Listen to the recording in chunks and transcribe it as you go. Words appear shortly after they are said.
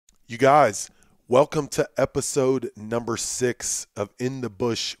You guys, welcome to episode number 6 of In the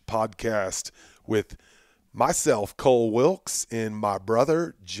Bush podcast with myself, Cole Wilkes, and my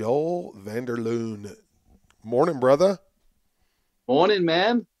brother, Joel Vanderloon. Morning, brother. Morning,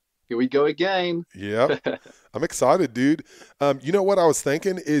 man. Here we go again. Yep. I'm excited, dude. You know what I was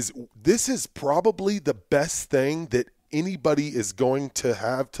thinking is this is probably the best thing that anybody is going to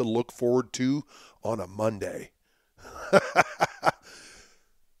have to look forward to on a Monday.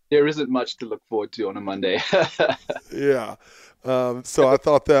 There isn't much to look forward to on a Monday. Yeah. So I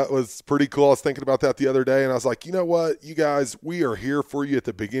thought that was pretty cool. I was thinking about that the other day, and I was like, you know what, you guys, we are here for you at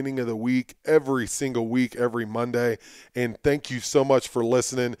the beginning of the week, every single week, every Monday. And thank you so much for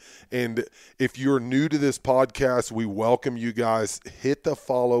listening. And if you're new to this podcast, we welcome you guys. Hit the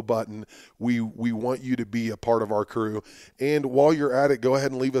follow button. We want you to be a part of our crew. And while you're at it, go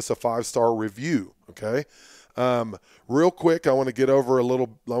ahead and leave us a 5-star review. Okay. Real quick, I want to get through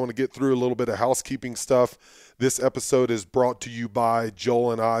a little bit of housekeeping stuff. This episode is brought to you by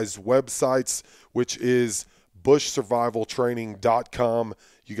Joel and I's websites, which is bushsurvivaltraining.com.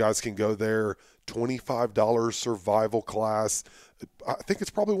 You guys can go there. $25 survival class. I think it's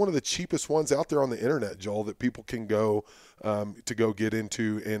probably one of the cheapest ones out there on the internet, Joel, that people can go get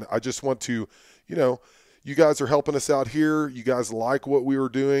into. And I just want to, you guys are helping us out here. You guys like what we were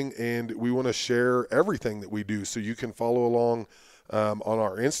doing, and we want to share everything that we do so you can follow along on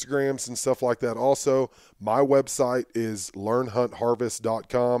our Instagrams and stuff like that. Also, my website is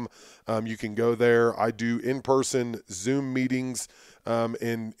learnhuntharvest.com. You can go there. I do in-person Zoom meetings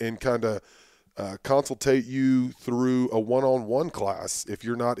and kind of consultate you through a one-on-one class if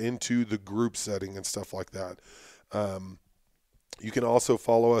you're not into the group setting and stuff like that. You can also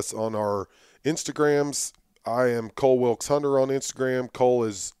follow us on our Instagrams. I am Cole Wilkes Hunter on Instagram.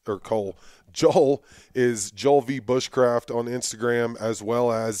 Joel is Joel V Bushcraft on Instagram, as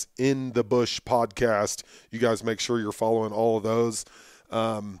well as In the Bush podcast. You guys make sure you're following all of those.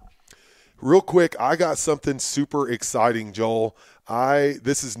 Real quick, I got something super exciting, Joel.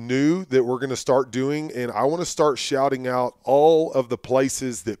 This is new that we're going to start doing, and I want to start shouting out all of the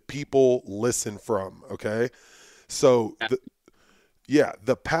places that people listen from. Okay. So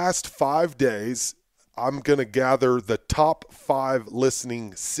the past 5 days, I'm going to gather the top 5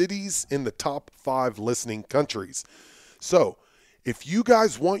 listening cities in the top 5 listening countries. So if you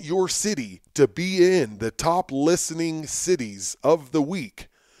guys want your city to be in the top listening cities of the week,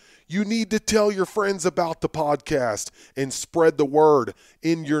 you need to tell your friends about the podcast and spread the word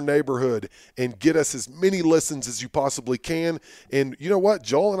in your neighborhood and get us as many listens as you possibly can. And you know what?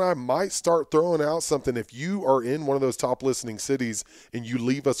 Joel and I might start throwing out something. If you are in one of those top listening cities and you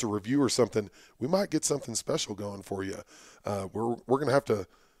leave us a review or something, we might get something special going for you. We're gonna have to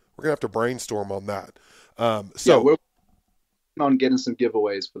brainstorm on that. We're on getting some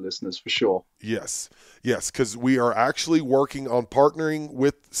giveaways for listeners for sure. Yes, because we are actually working on partnering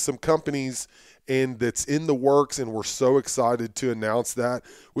with some companies, and that's in the works, and we're so excited to announce that.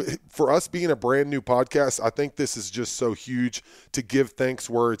 For us being a brand new podcast, I think this is just so huge to give thanks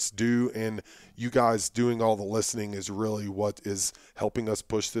where it's due, and you guys doing all the listening is really what is helping us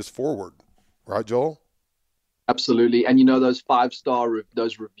push this forward. Right, Joel? Absolutely. And those 5-star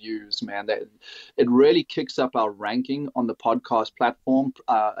those reviews, man, that it really kicks up our ranking on the podcast platform.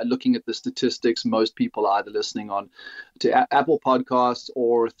 Looking at the statistics, most people are either listening on to Apple Podcasts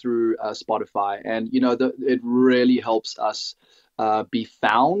or through Spotify. And it really helps us be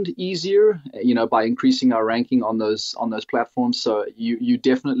found easier, by increasing our ranking on those platforms. So you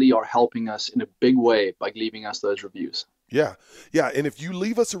definitely are helping us in a big way by leaving us those reviews. Yeah. And if you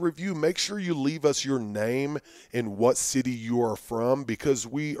leave us a review, make sure you leave us your name and what city you are from, because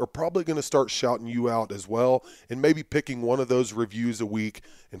we are probably going to start shouting you out as well, and maybe picking one of those reviews a week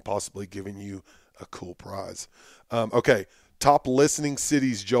and possibly giving you a cool prize. Okay. Top listening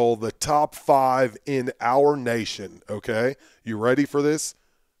cities, Joel, the top 5 in our nation. Okay. You ready for this?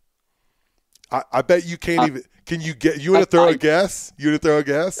 I bet you can't even, you want to throw a guess? You want to throw a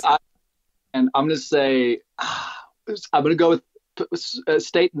guess? And I'm going to say, I'm going to go with a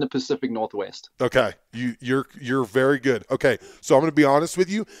state in the Pacific Northwest. Okay, you're very good. Okay, so I'm going to be honest with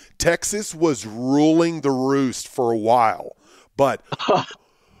you. Texas was ruling the roost for a while, but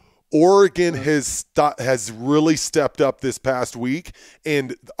Oregon has really stepped up this past week,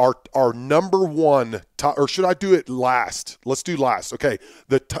 and our number one or should I do it last? Let's do last. Okay,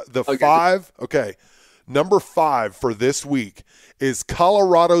 okay. 5. Okay, number 5 for this week is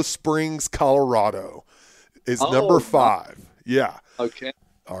Colorado Springs, Colorado. Is number 5. Yeah. Okay.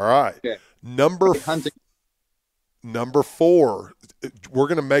 All right. Okay. Number hunting. Number 4, we're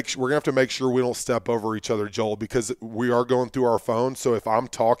gonna have to make sure we don't step over each other, Joel, because we are going through our phone. So if I'm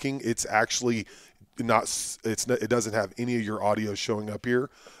talking, it's actually it doesn't have any of your audio showing up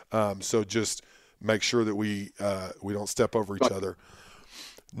here. So just make sure that we don't step over each other.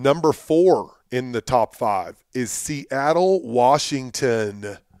 Number 4 in the top 5 is Seattle,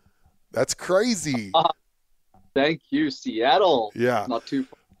 Washington. That's crazy. Thank you, Seattle. Yeah. Not too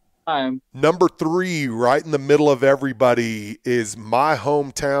far. Time. Number 3, right in the middle of everybody, is my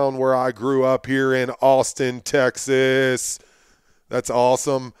hometown where I grew up here in Austin, Texas. That's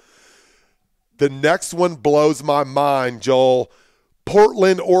awesome. The next one blows my mind, Joel.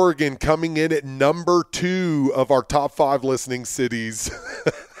 Portland, Oregon, coming in at number 2 of our top 5 listening cities.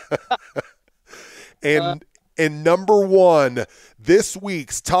 And number 1, this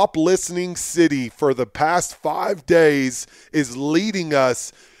week's top listening city for the past 5 days is leading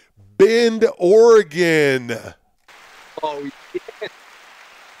us, Bend, Oregon. Oh, yeah.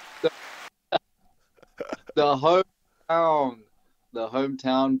 The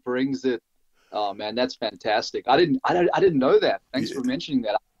hometown brings it. Oh man, that's fantastic. I didn't know that. Thanks for mentioning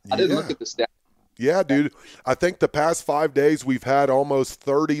that. I didn't look at the stats. Yeah, dude. I think the past 5 days we've had almost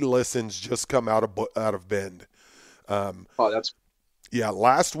 30 listens just come out of Bend. That's Yeah,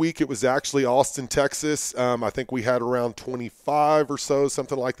 last week it was actually Austin, Texas. I think we had around 25 or so,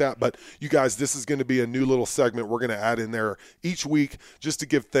 something like that. But you guys, this is going to be a new little segment we're going to add in there each week just to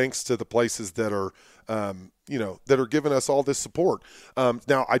give thanks to the places that are, that are giving us all this support.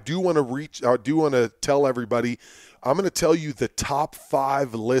 Now, I do want to tell everybody, I'm going to tell you the top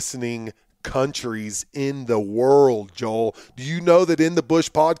 5 listening countries in the world, Joel. Do you know that In the Bush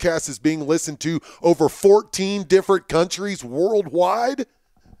podcast is being listened to over 14 different countries worldwide?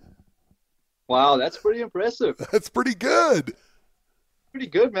 Wow, that's pretty impressive. That's pretty good. Pretty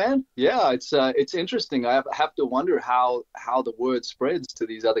good, man. Yeah, it's interesting. I have to wonder how the word spreads to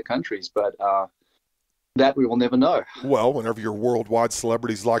these other countries, but that we will never know. Well, whenever you're worldwide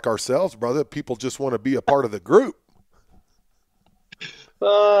celebrities like ourselves, brother, people just want to be a part of the group.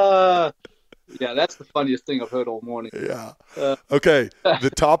 Yeah, that's the funniest thing I've heard all morning. Yeah. Okay.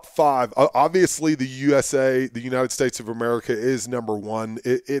 The top 5. Obviously, the United States of America, is number 1.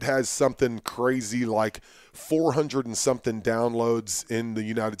 It has something crazy like 400 and something downloads in the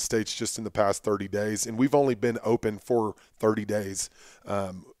United States just in the past 30 days. And we've only been open for 30 days.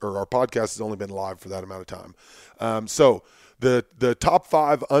 Or our podcast has only been live for that amount of time. So the top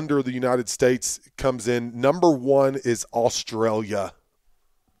 5 under the United States comes in. Number 1 is Australia.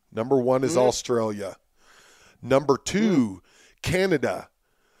 Number 1 is Australia. Number 2, Canada.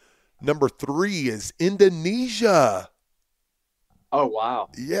 Number 3 is Indonesia. Oh, wow.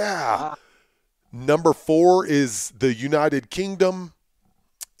 Yeah. Wow. Number 4 is the United Kingdom.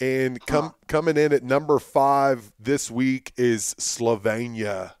 And coming in at number 5 this week is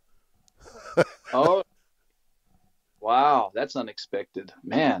Slovenia. Oh, wow. That's unexpected.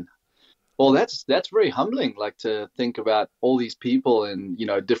 Man. Well, that's very humbling, like to think about all these people and,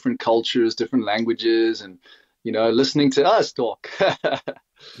 different cultures, different languages, and, listening to us talk.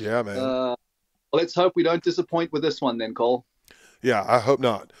 Yeah, man. Well, let's hope we don't disappoint with this one then, Cole. Yeah, I hope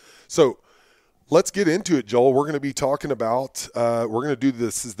not. So let's get into it, Joel. We're going to be talking about, we're going to do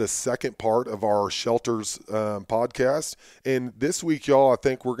this is the second part of our shelters podcast. And this week, y'all, I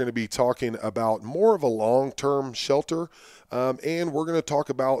think we're going to be talking about more of a long-term shelter. And we're going to talk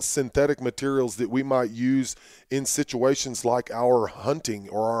about synthetic materials that we might use in situations like our hunting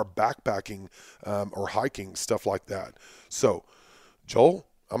or our backpacking or hiking, stuff like that. So, Joel,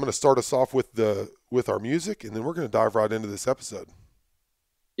 I'm going to start us off with our music, and then we're going to dive right into this episode.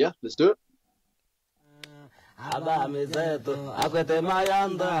 Yeah, let's do it.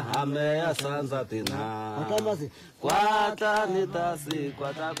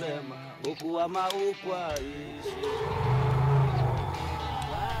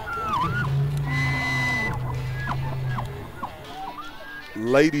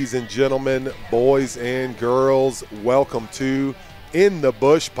 Ladies and gentlemen, boys and girls, welcome to In the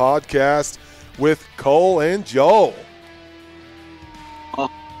Bush podcast with Cole and Joel.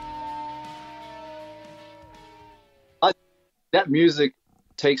 That music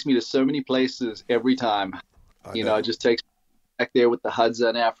takes me to so many places every time. It just takes me back there with the Hudza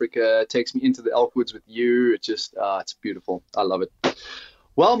in Africa. It takes me into the Elkwoods with you. It just, it's beautiful. I love it.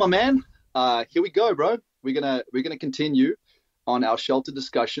 Well, my man, here we go, bro. We're gonna continue on our shelter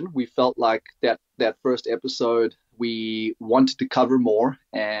discussion. We felt like that first episode we wanted to cover more,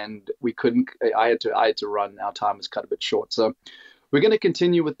 and we couldn't. I had to run. Our time was cut a bit short, so we're going to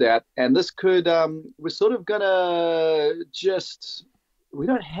continue with that. And this could we're sort of gonna just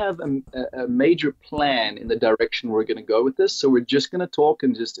have a major plan in the direction we're going to go with this. So we're just going to talk,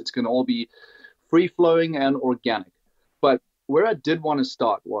 and just it's going to all be free flowing and organic. But where I did want to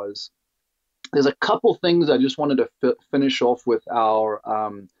start was, there's a couple things I just wanted to finish off with our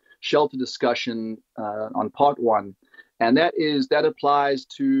shelter discussion on part one, and that applies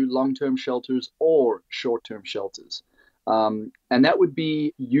to long-term shelters or short-term shelters, and that would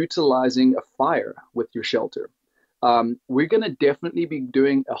be utilizing a fire with your shelter. We're going to definitely be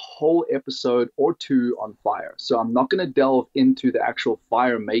doing a whole episode or two on fire, so I'm not going to delve into the actual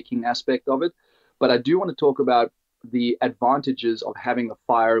fire making aspect of it, but I do want to talk about the advantages of having a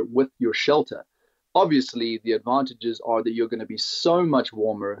fire with your shelter. Obviously, the advantages are that you're going to be so much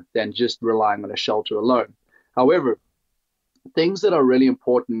warmer than just relying on a shelter alone. However, things that are really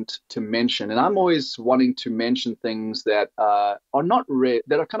important to mention, and I'm always wanting to mention things that are not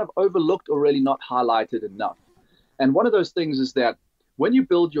that are kind of overlooked or really not highlighted enough. And one of those things is that when you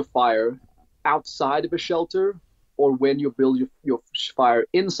build your fire outside of a shelter, or when you build your fire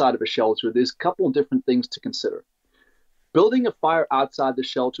inside of a shelter, there's a couple of different things to consider. Building a fire outside the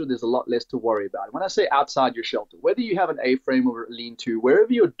shelter, there's a lot less to worry about. When I say outside your shelter, whether you have an A-frame or a lean-to,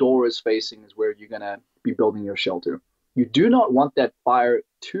 wherever your door is facing is where you're going to be building your shelter. You do not want that fire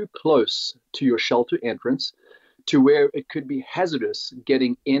too close to your shelter entrance to where it could be hazardous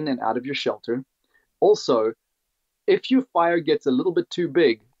getting in and out of your shelter. Also, if your fire gets a little bit too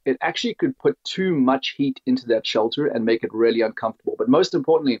big, it actually could put too much heat into that shelter and make it really uncomfortable. But most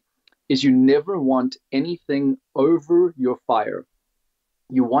importantly, is you never want anything over your fire.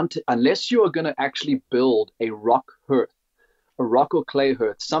 You want to, unless you are going to actually build a rock hearth, a rock or clay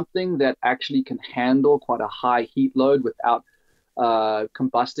hearth, something that actually can handle quite a high heat load without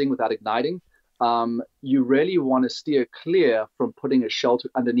combusting, without igniting, you really want to steer clear from putting a shelter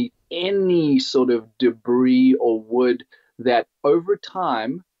underneath any sort of debris or wood that over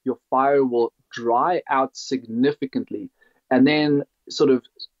time your fire will dry out significantly, and then sort of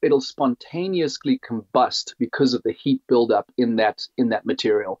it'll spontaneously combust because of the heat buildup in that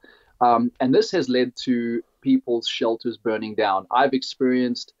material. And this has led to people's shelters burning down. I've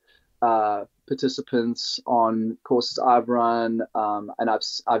experienced participants on courses I've run, and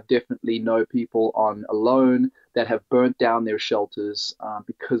I've definitely know people on Alone that have burnt down their shelters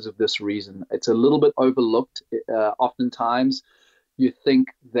because of this reason. It's a little bit overlooked. Oftentimes, you think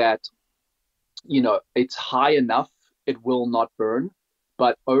that it's high enough, it will not burn,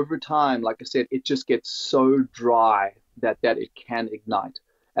 but over time, like I said, it just gets so dry that it can ignite.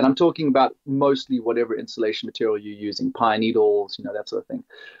 And I'm talking about mostly whatever insulation material you're using, pine needles, that sort of thing.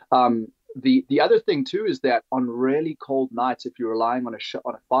 The other thing too is that on really cold nights, if you're relying on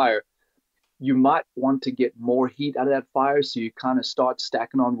a fire, you might want to get more heat out of that fire. So you kind of start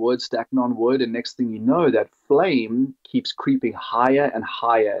stacking on wood, and next thing you know, that flame keeps creeping higher and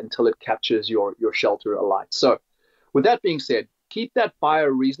higher until it captures your shelter alight. So with that being said, keep that fire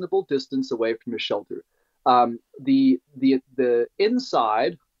a reasonable distance away from your shelter. The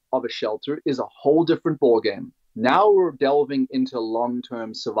inside of a shelter is a whole different ballgame. Now we're delving into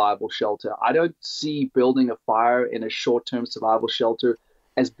long-term survival shelter. I don't see building a fire in a short-term survival shelter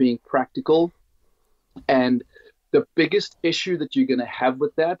as being practical. And the biggest issue that you're going to have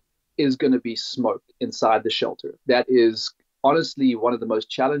with that is going to be smoke inside the shelter. That is honestly one of the most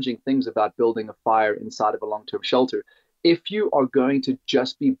challenging things about building a fire inside of a long-term shelter. If you are going to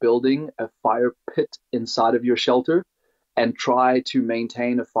just be building a fire pit inside of your shelter and try to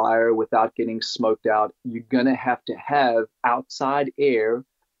maintain a fire without getting smoked out, you're going to have outside air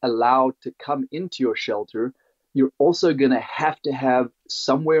allowed to come into your shelter. You're also going to have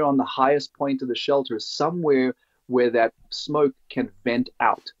somewhere on the highest point of the shelter, somewhere where that smoke can vent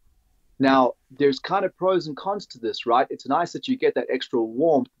out. Now, there's kind of pros and cons to this, right? It's nice that you get that extra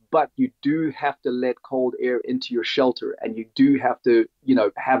warmth, but you do have to let cold air into your shelter, and you do have to,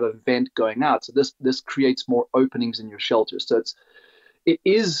 have a vent going out. So this creates more openings in your shelter. So it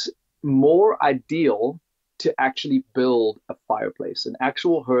is more ideal to actually build a fireplace, an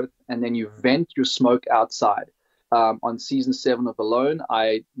actual hearth, and then you vent your smoke outside. On season 7 of Alone,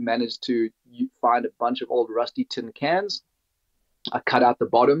 I managed to find a bunch of old rusty tin cans. I cut out the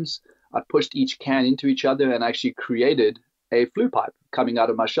bottoms. I pushed each can into each other and actually created a flue pipe coming out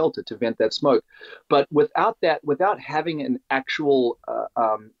of my shelter to vent that smoke. But without having an actual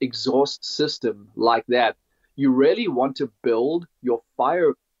exhaust system like that, you really want to build your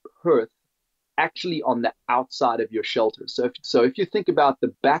fire hearth actually on the outside of your shelter. So if you think about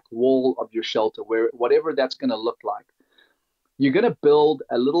the back wall of your shelter, where whatever that's going to look like, you're going to build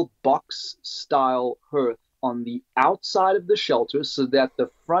a little box style hearth on the outside of the shelter so that the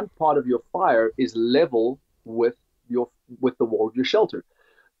front part of your fire is level with with the wall of your shelter.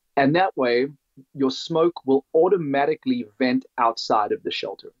 And that way, your smoke will automatically vent outside of the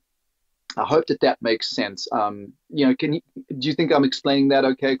shelter. I hope that makes sense. Do you think I'm explaining that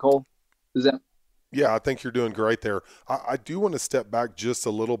okay, Cole? Is that Yeah, I think you're doing great there. I do want to step back just a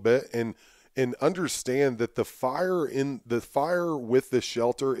little bit and understand that the fire with the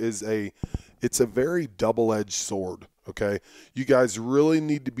shelter it's a very double-edged sword. Okay, you guys really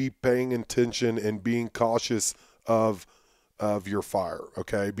need to be paying attention and being cautious of your fire.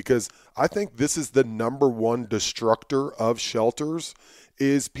 Okay, because I think this is the number one destructor of shelters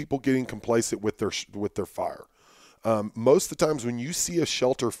is people getting complacent with their fire. Most of the times when you see a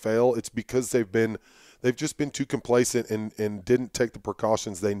shelter fail, it's because they've just been too complacent and didn't take the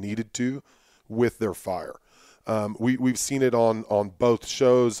precautions they needed to with their fire. We've seen it on both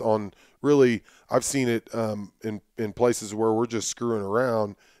shows. I've seen it in places where we're just screwing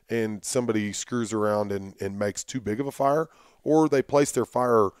around and somebody screws around and makes too big of a fire, or they place their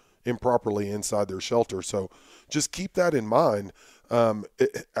fire improperly inside their shelter. So just keep that in mind.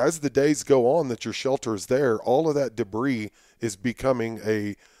 As the days go on that your shelter is there, all of that debris is becoming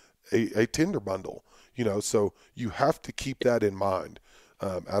a tinder bundle, so you have to keep that in mind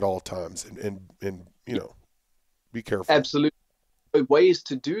at all times and be careful. absolutely? Ways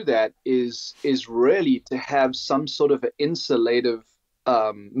to do that is really to have some sort of an insulative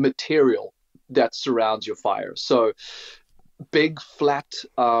material that surrounds your fire. So big flat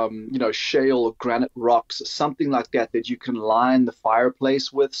shale or granite rocks, something like that you can line the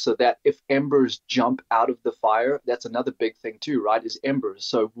fireplace with, so that if embers jump out of the fire, that's another big thing too, right, is embers.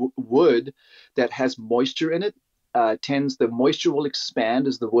 So wood that has moisture in it the moisture will expand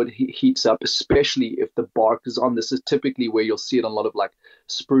as the wood heats up, especially if the bark is on. This is typically where you'll see it on a lot of like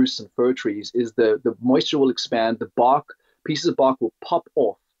spruce and fir trees, is the moisture will expand, pieces of bark will pop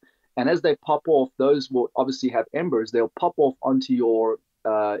off. And as they pop off, those will obviously have embers. They'll pop off onto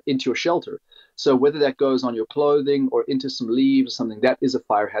into your shelter. So whether that goes on your clothing or into some leaves or something, that is a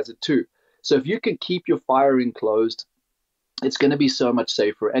fire hazard too. So if you can keep your fire enclosed, it's going to be so much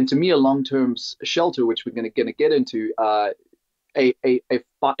safer. And to me, a long-term shelter, which we're going to get into,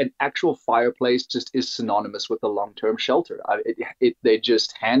 an actual fireplace just is synonymous with a long-term shelter. They're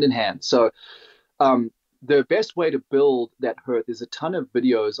just hand in hand. So the best way to build that hearth is a ton of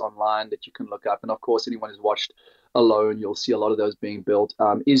videos online that you can look up. And of course, anyone who's watched Alone, you'll see a lot of those being built,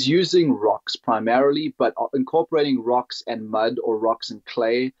 is using rocks primarily, but incorporating rocks and mud or rocks and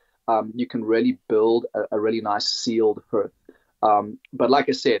clay. You can really build a really nice sealed hearth. But like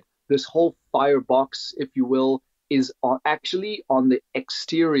I said, this whole firebox, if you will, is actually on the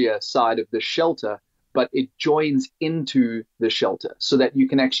exterior side of the shelter, but it joins into the shelter so that you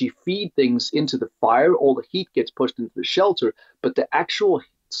can actually feed things into the fire. All the heat gets pushed into the shelter, but the actual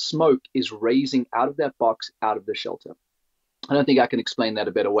smoke is raising out of that box, out of the shelter. I don't think I can explain that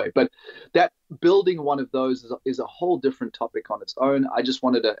a better way, but that building one of those is a whole different topic on its own. I just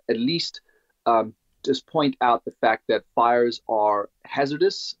wanted to at least just point out the fact that fires are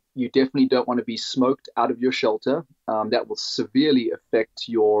hazardous. You definitely don't want to be smoked out of your shelter. That will severely affect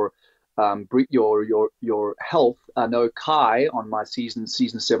your health. I know Kai on my season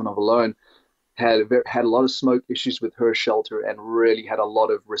 7 of Alone had a lot of smoke issues with her shelter and really had a lot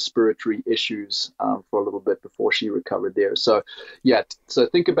of respiratory issues for a little bit before she recovered there. So yeah, so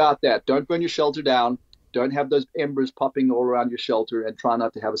think about that. Don't burn your shelter down. Don't have those embers popping all around your shelter, and try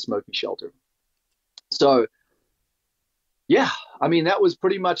not to have a smoky shelter. So yeah, I mean, that was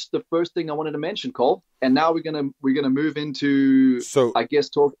pretty much the first thing I wanted to mention, Cole. And now we're gonna move into, I guess,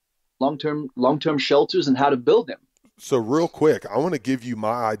 talk long-term shelters and how to build them. So real quick, I want to give you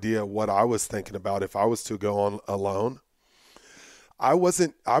my idea of what I was thinking about if I was to go on Alone. My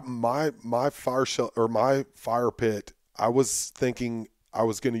fire shelter or my fire pit, I was thinking I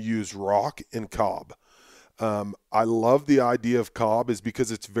was going to use rock and cob. I love the idea of cob is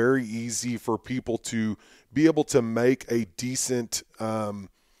because it's very easy for people to be able to make a decent hearth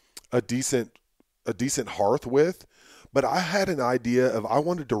with. But I had an idea of I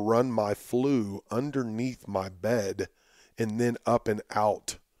wanted to run my flue underneath my bed and then up and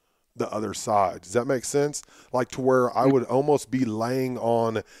out the other side. Does that make sense? Like to where I would almost be laying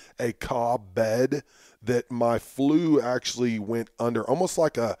on a cob bed that my flue actually went under, almost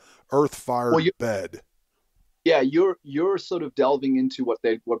like a earth-fired bed. Yeah, you're sort of delving into what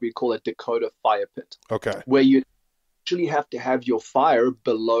we call a Dakota fire pit. Okay. Where you actually have to have your fire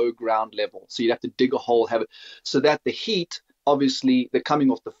below ground level. So you'd have to dig a hole, have it so that the heat, obviously, the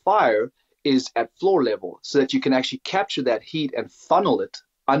coming off the fire is at floor level, so that you can actually capture that heat and funnel it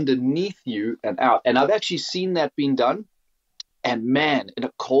underneath you and out. And I've actually seen that being done. And man, in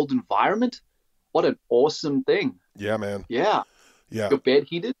a cold environment, what an awesome thing. Yeah, man. Yeah. Yeah. Your bed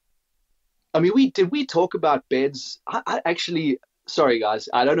heated? I mean, we talk about beds? I actually, sorry guys,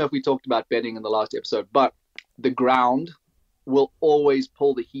 I don't know if we talked about bedding in the last episode, but the ground will always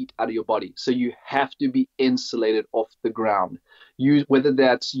pull the heat out of your body. So you have to be insulated off the ground. Whether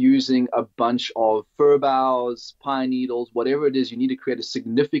that's using a bunch of fir boughs, pine needles, whatever it is, you need to create a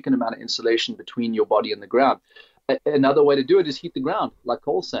significant amount of insulation between your body and the ground. Another way to do it is heat the ground, like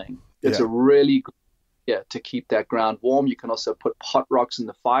Cole's saying. It's Yeah. a really good idea to keep that ground warm. You can also put hot rocks in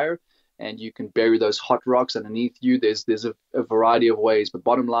the fire and you can bury those hot rocks underneath you. There's a variety of ways, but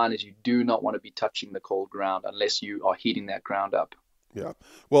bottom line is you do not want to be touching the cold ground unless you are heating that ground up. Yeah.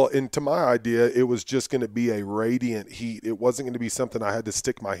 Well, and to my idea, it was just going to be a radiant heat. It wasn't going to be something I had to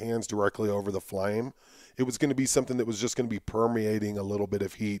stick my hands directly over the flame. It was going to be something that was just going to be permeating a little bit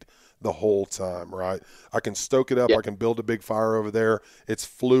of heat the whole time, right? I can stoke it up. Yeah. I can build a big fire over there. It's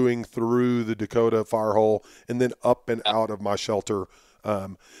fluing through the Dakota fire hole and then up and out of my shelter.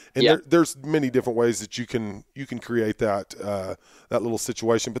 And Yeah. there's many different ways that you can create that little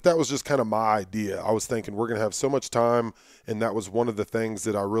situation. But that was just kind of my idea. I was thinking we're going to have so much time, and that was one of the things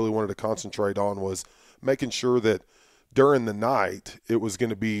that I really wanted to concentrate on was making sure that during the night it was going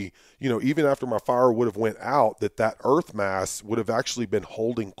to be, even after my fire would have went out, that earth mass would have actually been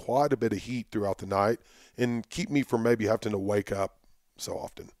holding quite a bit of heat throughout the night and keep me from maybe having to wake up so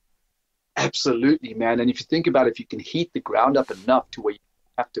often. Absolutely, man. And if you think about it, if you can heat the ground up enough to where you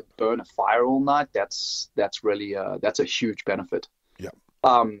have to burn a fire all night, that's really that's a huge benefit. Yeah.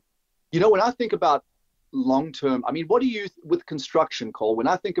 When I think about long term, I mean, what do you with construction, Cole? When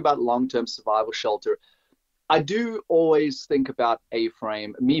I think about long term survival shelter, I do always think about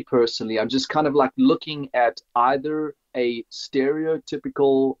A-frame. Me personally, I'm just kind of like looking at either a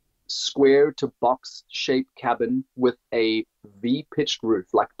stereotypical square to box shaped cabin with a V pitched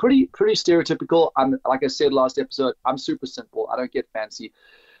roof, like pretty stereotypical. I'm like I said last episode, I'm super simple. I don't get fancy.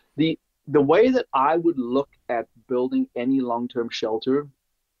 The way that I would look at building any long-term shelter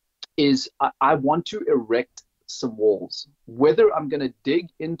is I want to erect some walls. Whether I'm going to dig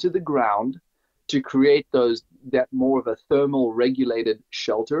into the ground to create that more of a thermal regulated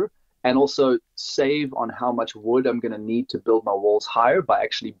shelter and also save on how much wood I'm going to need to build my walls higher by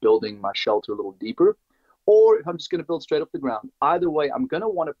actually building my shelter a little deeper, or if I'm just going to build straight off the ground. Either way, I'm going to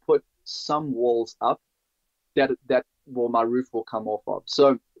want to put some walls up that my roof will come off of.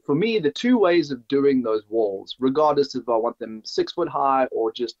 So for me, the two ways of doing those walls, regardless if I want them 6 foot high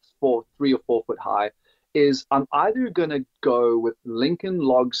or just 3 or 4 foot high, is I'm either going to go with Lincoln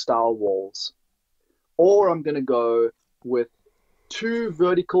log style walls, or I'm going to go with 2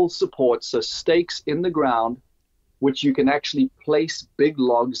 vertical supports, so stakes in the ground, which you can actually place big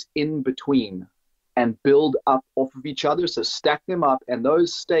logs in between and build up off of each other. So stack them up, and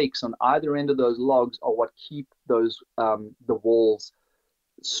those stakes on either end of those logs are what keep those the walls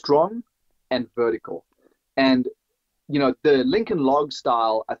strong and vertical. And the Lincoln log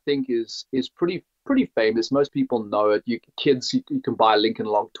style, I think, is pretty famous. Most people know it. You can buy Lincoln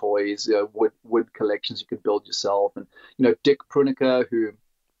log toys, wood collections you can build yourself. And Dick Prunica, who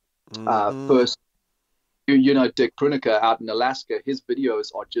first Dick Prunica out in Alaska, his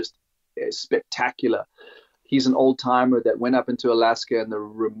videos are just spectacular. He's an old timer that went up into Alaska in the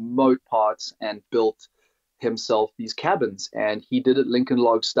remote parts and built himself these cabins, and he did it Lincoln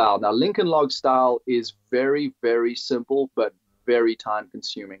log style. Now, Lincoln log style is very, very simple, but very time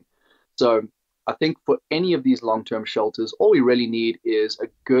consuming. So I think for any of these long-term shelters, all we really need is a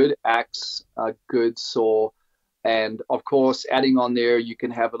good axe, a good saw, and of course, adding on there, you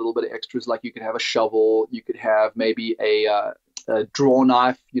can have a little bit of extras, like you can have a shovel, you could have maybe a draw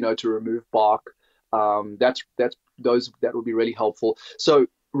knife, to remove bark. That would be really helpful. So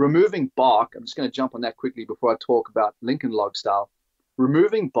removing bark, I'm just going to jump on that quickly before I talk about Lincoln log style.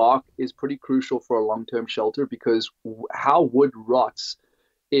 Removing bark is pretty crucial for a long-term shelter because how wood rots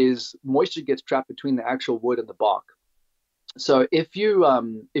is moisture gets trapped between the actual wood and the bark. So if you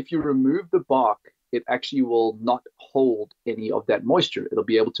remove the bark, it actually will not hold any of that moisture. It'll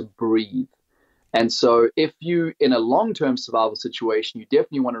be able to breathe. And so if you, in a long-term survival situation, you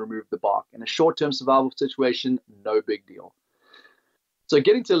definitely want to remove the bark. In a short-term survival situation, no big deal. So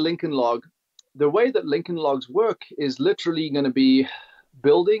getting to Lincoln log, the way that Lincoln logs work is literally going to be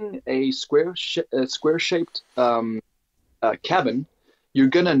building a square-shaped cabin. You're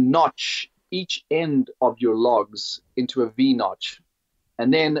going to notch each end of your logs into a V notch.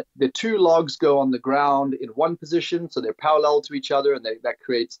 And then the 2 logs go on the ground in one position, so they're parallel to each other, and that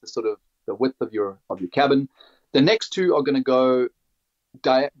creates the sort of the width of your cabin. The next 2 are going to go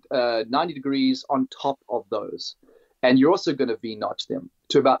 90 degrees on top of those. And you're also going to V-notch them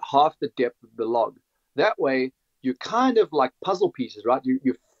to about half the depth of the log. That way, you're kind of like puzzle pieces, right?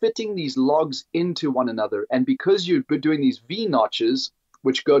 You're fitting these logs into one another. And because you're doing these V notches,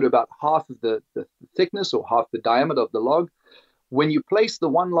 which go to about half of the thickness or half the diameter of the log, when you place the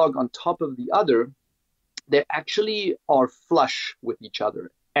one log on top of the other, they actually are flush with each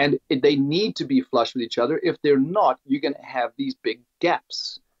other. And they need to be flush with each other. If they're not, you're going to have these big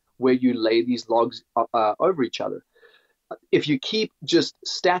gaps where you lay these logs over each other. If you keep just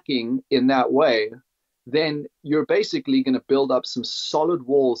stacking in that way, then you're basically going to build up some solid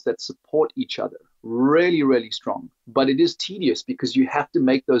walls that support each other really, really strong. But it is tedious because you have to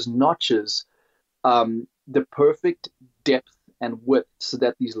make those notches the perfect depth and width so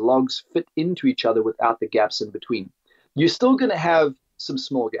that these logs fit into each other without the gaps in between. You're still going to have some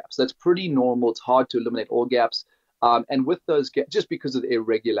small gaps. That's pretty normal. It's hard to eliminate all gaps. And with those gaps, just because of the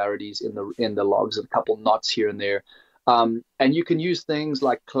irregularities in the logs, and a couple knots here and there. And you can use things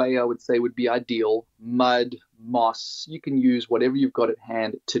like clay, I would say, would be ideal, mud, moss. You can use whatever you've got at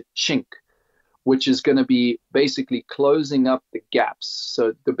hand to chink, which is going to be basically closing up the gaps.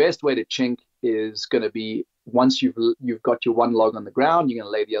 So the best way to chink is going to be, once you've got your one log on the ground, you're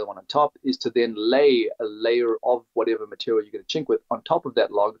going to lay the other one on top, is to then lay a layer of whatever material you're going to chink with on top of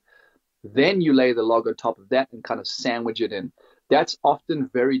that log. Then you lay the log on top of that and kind of sandwich it in. That's often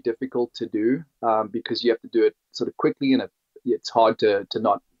very difficult to do because you have to do it sort of quickly, and it's hard to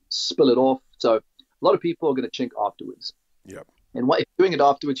not spill it off. So a lot of people are going to chink afterwards. Yep. And if you're doing it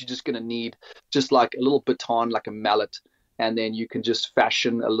afterwards, you're just going to need just like a little baton, like a mallet, and then you can just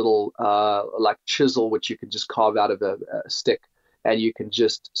fashion a little like chisel, which you can just carve out of a stick, and you can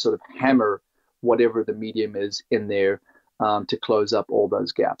just sort of hammer whatever the medium is in there to close up all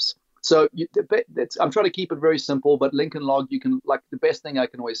those gaps. So I'm trying to keep it very simple, but Lincoln Log, you can, like, the best thing I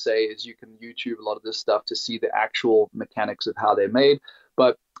can always say is you can YouTube a lot of this stuff to see the actual mechanics of how they're made.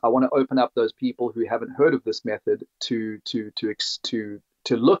 But I want to open up those people who haven't heard of this method to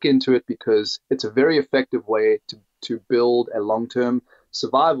look into it, because it's a very effective way to build a long-term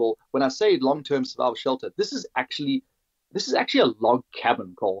survival. When I say long-term survival shelter, this is actually a log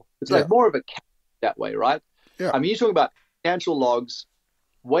cabin, Cole. It's like more of a cabin that way, right? Yeah. I mean, you're talking about substantial logs,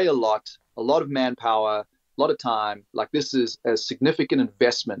 weigh a lot of manpower, a lot of time. Like, this is a significant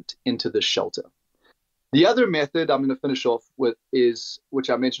investment into this shelter. The other method I'm going to finish off with is,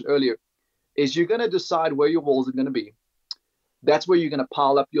 which I mentioned earlier, is you're going to decide where your walls are going to be. That's where you're going to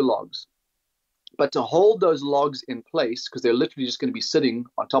pile up your logs. But to hold those logs in place, because they're literally just going to be sitting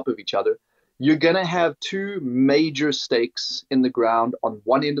on top of each other, you're going to have two major stakes in the ground on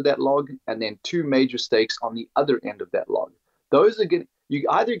one end of that log, and then two major stakes on the other end of that log. You're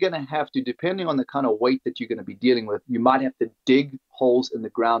either going to have to, depending on the kind of weight that you're going to be dealing with, you might have to dig holes in the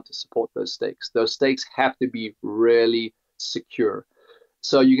ground to support those stakes. Those stakes have to be really secure.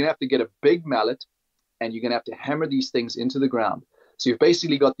 So you're going to have to get a big mallet, and you're going to have to hammer these things into the ground. So you've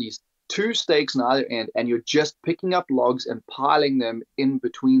basically got these two stakes on either end, and you're just picking up logs and piling them in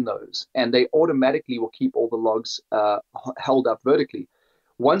between those. And they automatically will keep all the logs held up vertically.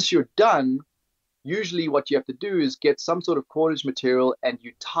 Once you're done, usually what you have to do is get some sort of cordage material, and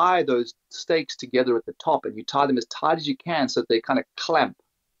you tie those stakes together at the top, and you tie them as tight as you can so that they kind of clamp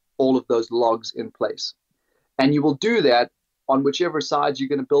all of those logs in place. And you will do that on whichever side you're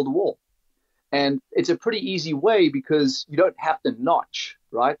going to build a wall. And it's a pretty easy way because you don't have to notch,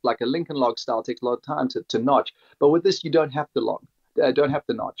 right? Like a Lincoln Log style takes a lot of time to notch. But with this, you don't have to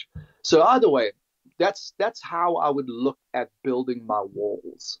notch. So either way, that's how I would look at building my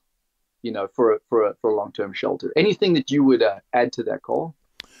walls, for a long-term shelter. Anything that you would add to that, Cole?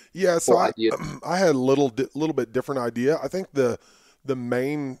 Yeah, so I had a little bit different idea. I think the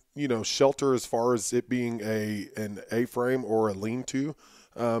main, shelter, as far as it being an A-frame or a lean-to,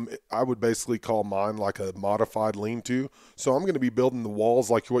 I would basically call mine like a modified lean-to. So I'm going to be building the walls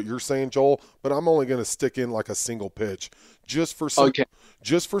like what you're saying, Joel, but I'm only going to stick in like a single pitch just for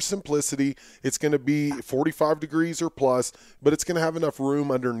simplicity. It's going to be 45 degrees or plus, but it's going to have enough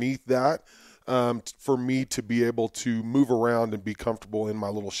room underneath that for me to be able to move around and be comfortable in my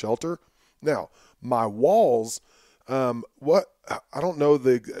little shelter. Now, my walls, I don't know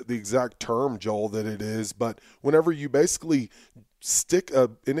the exact term, Joel, that it is, but whenever you basically stick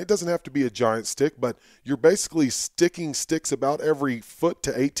and it doesn't have to be a giant stick, but you're basically sticking sticks about every foot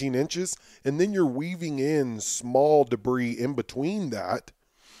to 18 inches, and then you're weaving in small debris in between that.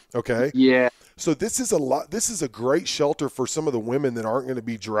 Okay. Yeah. So this is a great shelter for some of the women that aren't going to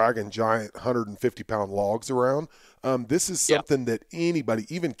be dragging giant 150-pound logs around. This is something that anybody,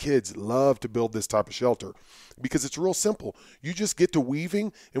 even kids, love to build this type of shelter because it's real simple. You just get to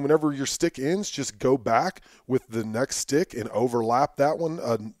weaving, and whenever your stick ends, just go back with the next stick and overlap that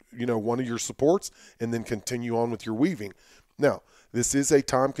one one of your supports and then continue on with your weaving. Now, this is a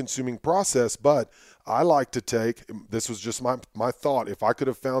time-consuming process, but I like to take, this was just my thought, if I could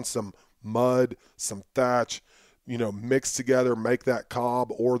have found some mud, some thatch, mixed together, make that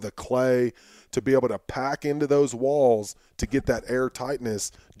cob or the clay to be able to pack into those walls to get that air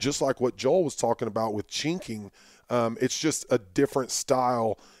tightness, just like what Joel was talking about with chinking. It's just a different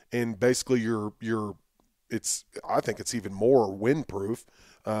style, and basically I think it's even more windproof,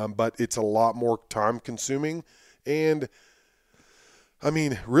 but it's a lot more time consuming. And I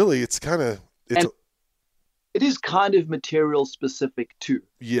mean, really, it is kind of material specific too.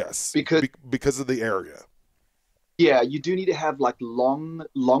 Yes, because of the area. Yeah, you do need to have like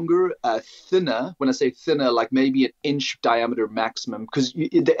longer, thinner. When I say thinner, like maybe an inch diameter maximum, because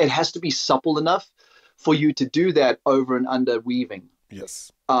it has to be supple enough for you to do that over and under weaving.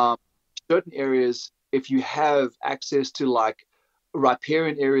 Yes. Certain areas, if you have access to like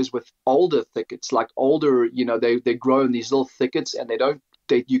riparian areas with older thickets, like older, they grow in these little thickets, and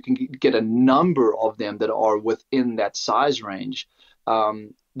you can get a number of them that are within that size range.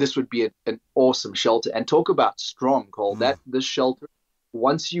 This would be an awesome shelter. And talk about strong, Cole. This shelter,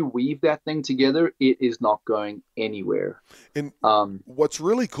 once you weave that thing together, it is not going anywhere. And what's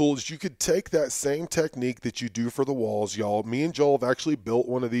really cool is you could take that same technique that you do for the walls, y'all. Me and Joel have actually built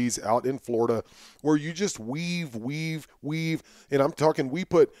one of these out in Florida where you just weave. And I'm talking,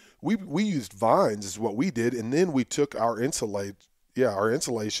 we used vines is what we did. And then we took our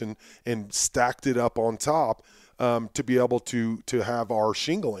insulation and stacked it up on top to be able to have our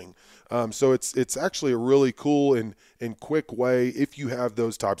shingling. So it's actually a really cool and quick way if you have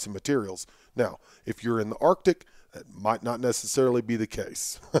those types of materials. Now, if you're in the Arctic, that might not necessarily be the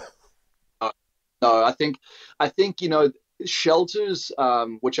case. No, I think shelters,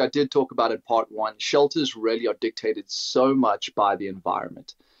 which I did talk about in part one, shelters really are dictated so much by the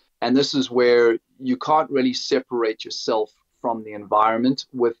environment. And this is where you can't really separate yourself from the environment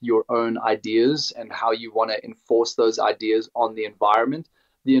with your own ideas and how you want to enforce those ideas on the environment.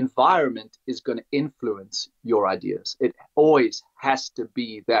 The environment is going to influence your ideas. It always has to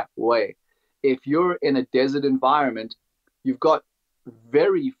be that way. If you're in a desert environment, you've got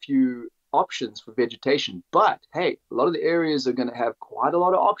very few options for vegetation. But hey, a lot of the areas are going to have quite a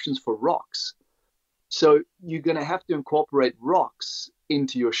lot of options for rocks. So you're going to have to incorporate rocks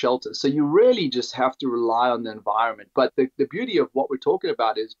into your shelter. So you really just have to rely on the environment. But the beauty of what we're talking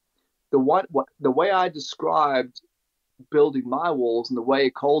about is the way I described building my walls and the way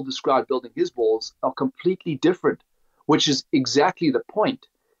Cole described building his walls are completely different, which is exactly the point,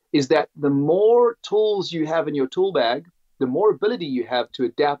 is that the more tools you have in your tool bag, the more ability you have to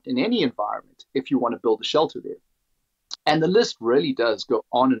adapt in any environment if you want to build a shelter there. And the list really does go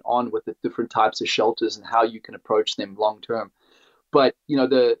on and on with the different types of shelters and how you can approach them long term. But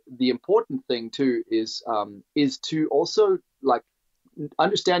the important thing too is to also like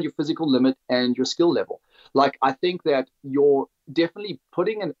understand your physical limit and your skill level. Like I think that you're definitely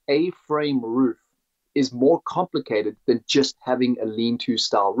putting an A-frame roof is more complicated than just having a lean-to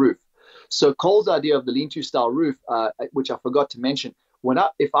style roof. So Cole's idea of the lean-to style roof, which I forgot to mention,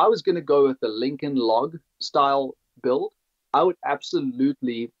 if I was going to go with the Lincoln log style build, I would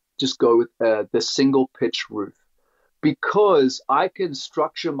absolutely just go with the single pitch roof, because I can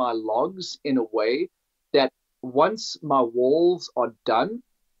structure my logs in a way that once my walls are done,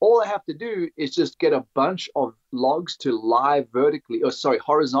 all I have to do is just get a bunch of logs to lie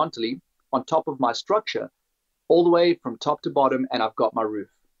horizontally on top of my structure, all the way from top to bottom, and I've got my roof.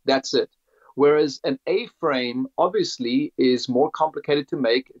 That's it. Whereas an A-frame obviously is more complicated to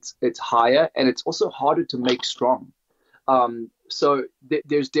make. It's higher, and it's also harder to make strong. So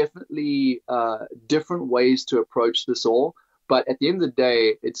there's definitely different ways to approach this all. But at the end of the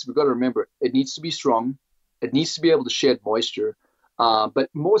day, we've got to remember, it needs to be strong. It needs to be able to shed moisture. But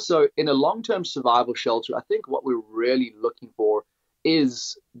more so in a long-term survival shelter, I think what we're really looking for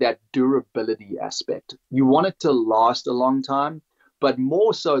is that durability aspect. You want it to last a long time, but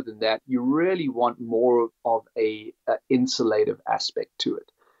more so than that, you really want more of a insulative aspect to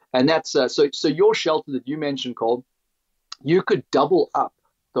it. And that's so your shelter that you mentioned, Cole, you could double up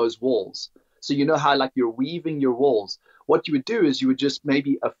those walls. So you know how like you're weaving your walls. What you would do is you would just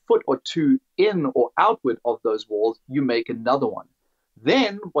maybe a foot or two in or outward of those walls, you make another one.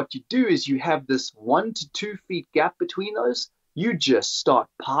 Then what you do is you have this 1 to 2 feet gap between those. You just start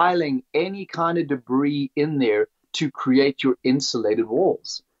piling any kind of debris in there to create your insulated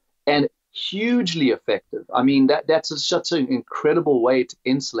walls. And hugely effective. I mean, that's such an incredible way to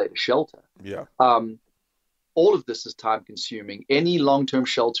insulate a shelter. Yeah. All of this is time consuming. Any long-term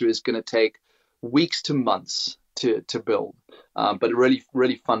shelter is going to take weeks to months to build. But a really,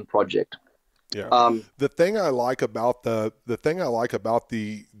 really fun project. Yeah. Um, The thing I like about the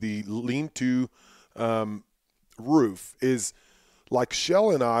lean-to roof is, like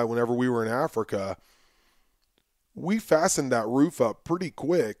Shell and I, whenever we were in Africa, we fastened that roof up pretty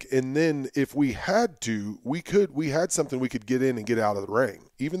quick, and then if we had to, we had something we could get in and get out of the rain,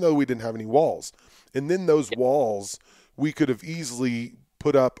 even though we didn't have any walls. And then those walls we could have easily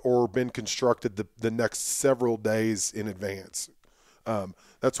put up or been constructed the next several days in advance.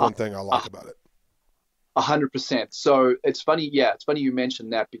 That's one thing I like about it. 100%. So it's funny, yeah, it's funny you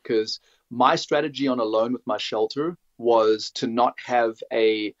mentioned that because my strategy on Alone with My Shelter was to not have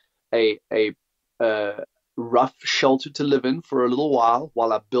a uh, rough shelter to live in for a little while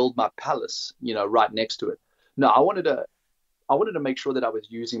I build my palace, right next to it. No, I wanted to make sure that I was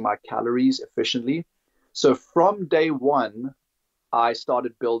using my calories efficiently. So from day one, I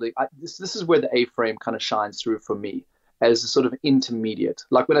started building. This is where the A-frame kind of shines through for me as a sort of intermediate.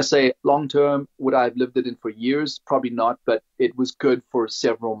 Like when I say long term, would I have lived it in for years? Probably not, but it was good for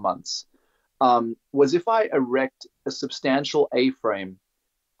several months. Was if I erect a substantial A-frame,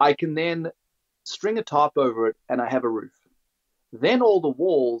 I can then string a tarp over it and I have a roof. Then all the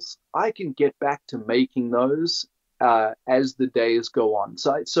walls, I can get back to making those as the days go on.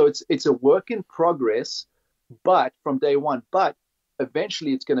 So it's a work in progress, but from day one. But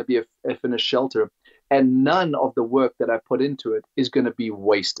eventually, it's going to be a finished shelter, and none of the work that I put into it is going to be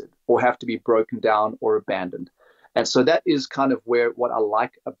wasted or have to be broken down or abandoned. And so that is kind of what I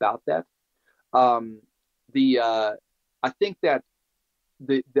like about that. Um, the I think that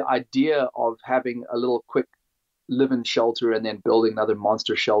the idea of having a little quick live-in shelter and then building another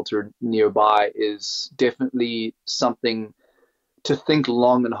monster shelter nearby is definitely something to think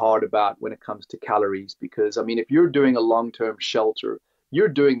long and hard about when it comes to calories. Because I mean, if you're doing a long-term shelter, you're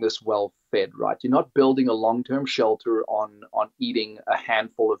doing this well fed, right? You're not building a long-term shelter on eating a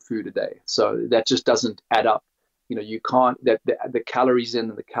handful of food a day. So that just doesn't add up. You can't, that the calories in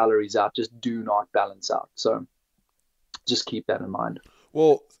and the calories out just do not balance out. So just keep that in mind.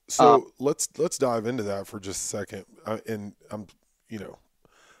 Well, so let's dive into that for just a second. And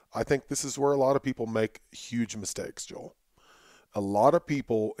I think this is where a lot of people make huge mistakes, Joel. A lot of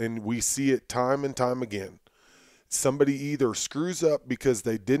people, and we see it time and time again, somebody either screws up because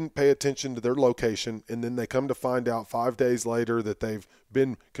they didn't pay attention to their location, and then they come to find out 5 days later that they've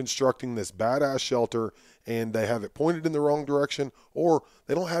been constructing this badass shelter and they have it pointed in the wrong direction, or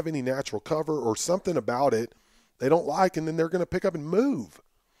they don't have any natural cover or something about it they don't like, and then they're going to pick up and move.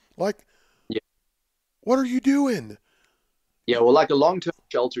 Like, Yeah. What are you doing? Yeah, well, like a long-term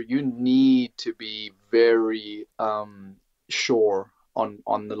shelter, you need to be very sure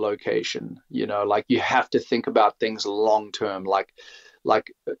on the location. Like you have to think about things long term, like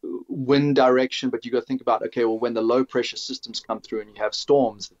wind direction, but you got to think about, okay, well, when the low pressure systems come through and you have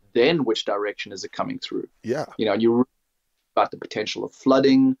storms, then which direction is it coming through? Yeah. And you're about the potential of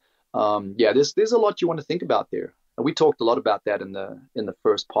flooding. Yeah, there's a lot you want to think about there. And we talked a lot about that in the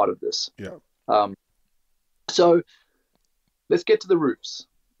first part of this. Yeah. So let's get to the roofs.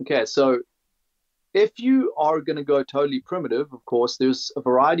 Okay, so if you are going to go totally primitive, of course, there's a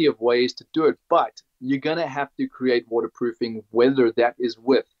variety of ways to do it, but you're going to have to create waterproofing, whether that is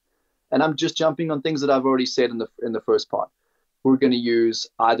with, and I'm just jumping on things that I've already said in the first part. We're going to use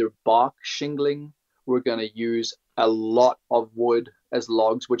either bark shingling. We're going to use a lot of wood as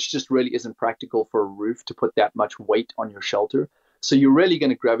logs, which just really isn't practical for a roof to put that much weight on your shelter. So you're really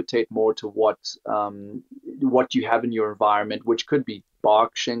going to gravitate more to what you have in your environment, which could be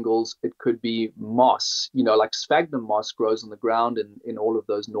bark shingles. It could be moss, like sphagnum moss grows on the ground in all of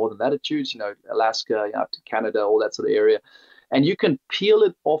those northern latitudes, Alaska, up to Canada, all that sort of area. And you can peel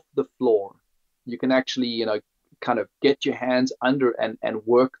it off the floor. You can actually, kind of get your hands under and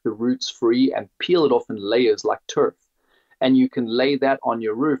work the roots free and peel it off in layers like turf. And you can lay that on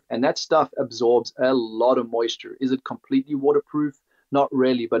your roof, and that stuff absorbs a lot of moisture. Is it completely waterproof? Not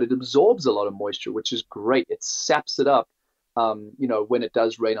really, but it absorbs a lot of moisture, which is great. It saps it up, when it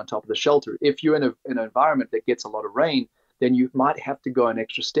does rain on top of the shelter. If you're in an environment that gets a lot of rain, then you might have to go an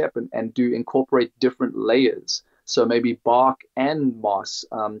extra step and incorporate different layers. So maybe bark and moss,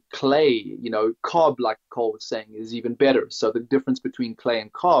 clay, cob, like Cole was saying, is even better. So the difference between clay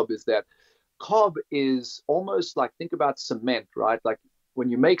and cob is that cob is almost like, think about cement, right? Like when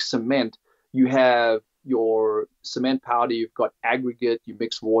you make cement, you have your cement powder, you've got aggregate, you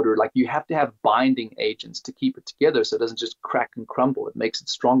mix water, like you have to have binding agents to keep it together so it doesn't just crack and crumble. It makes it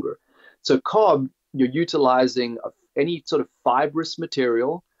stronger. So cob, you're utilizing any sort of fibrous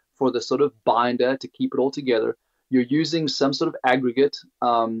material for the sort of binder to keep it all together. You're using some sort of aggregate,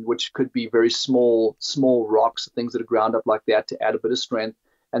 which could be very small rocks, things that are ground up like that to add a bit of strength.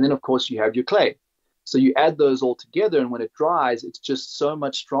 And then, of course, you have your clay. So you add those all together, and when it dries, it's just so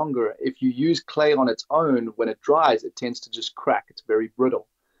much stronger. If you use clay on its own, when it dries, it tends to just crack. It's very brittle.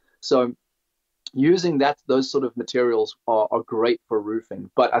 So using those sort of materials are great for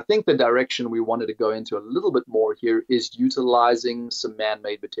roofing. But I think the direction we wanted to go into a little bit more here is utilizing some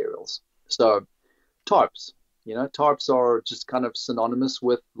man-made materials. So tarps, tarps are just kind of synonymous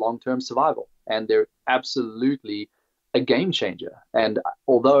with long-term survival, and they're absolutely a game changer. And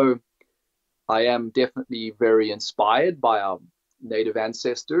although I am definitely very inspired by our native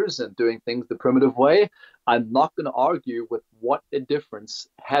ancestors and doing things the primitive way, I'm not going to argue with what a difference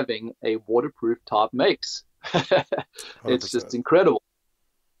having a waterproof tarp makes. It's just incredible.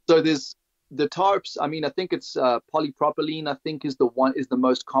 So there's the tarps. I mean, I think it's polypropylene, I think is the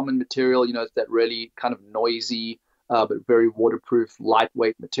most common material. It's that really kind of noisy, but very waterproof,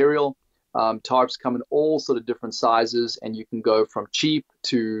 lightweight material. Tarps come in all sort of different sizes, and you can go from cheap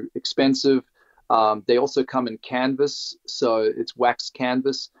to expensive. They also come in canvas, so it's waxed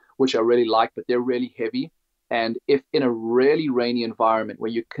canvas, which I really like, but they're really heavy. And if in a really rainy environment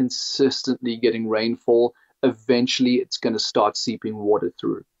where you're consistently getting rainfall, eventually it's going to start seeping water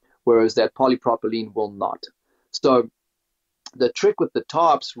through, whereas that polypropylene will not. So the trick with the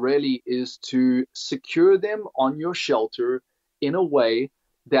tarps really is to secure them on your shelter in a way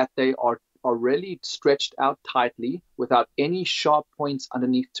that they are really stretched out tightly without any sharp points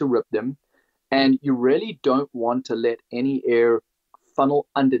underneath to rip them. And you really don't want to let any air funnel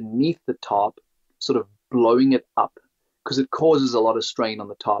underneath the tarp, sort of blowing it up, because it causes a lot of strain on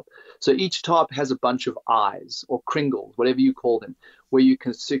the tarp. So each tarp has a bunch of eyes or kringles, whatever you call them, where you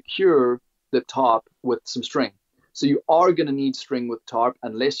can secure the tarp with some string. So you are going to need string with tarp,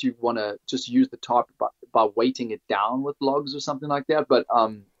 unless you want to just use the tarp by weighting it down with logs or something like that. But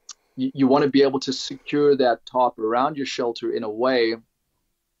you want to be able to secure that tarp around your shelter in a way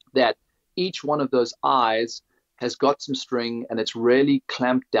that each one of those eyes has got some string and it's really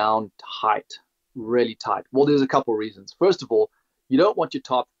clamped down tight, really tight. Well, there's a couple of reasons. First of all, you don't want your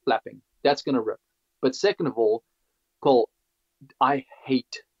tarp flapping. That's going to rip. But second of all, Cole, I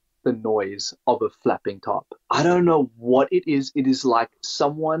hate the noise of a flapping tarp. I don't know what it is. It is like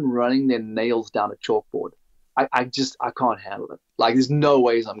someone running their nails down a chalkboard. I can't handle it. Like, there's no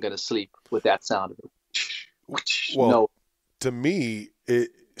ways I'm going to sleep with that sound of it. Well, no. To me,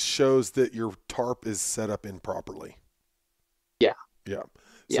 it shows that your tarp is set up improperly. Yeah.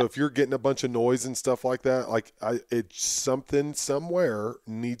 So if you're getting a bunch of noise and stuff like that, it's something somewhere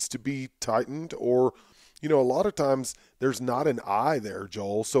needs to be tightened, or, a lot of times there's not an eye there,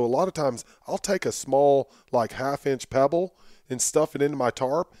 Joel. So a lot of times I'll take a small, half-inch pebble and stuff it into my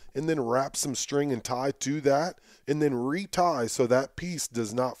tarp and then wrap some string and tie to that and then retie so that piece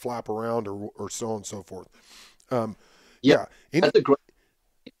does not flap around or so on and so forth. That's a great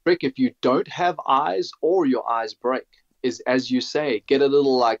trick. If you don't have eyes or your eyes break, is, as you say, get a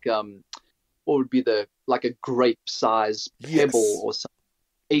little what would be a grape size pebble or some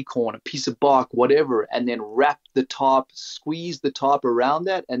acorn, a piece of bark, whatever, and then wrap the tarp, squeeze the tarp around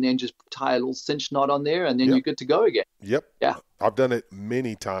that, and then just tie a little cinch knot on there, and then you're good to go again. Yep. Yeah. I've done it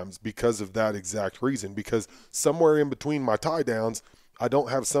many times because of that exact reason, because somewhere in between my tie downs, I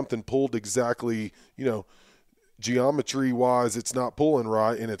don't have something pulled exactly, geometry wise, it's not pulling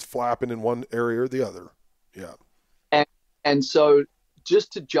right and it's flapping in one area or the other. Yeah. And so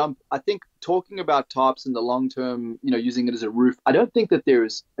just to jump, I think talking about tarps in the long term, using it as a roof, I don't think that there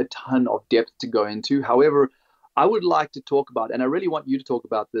is a ton of depth to go into. However, I would like to talk about, and I really want you to talk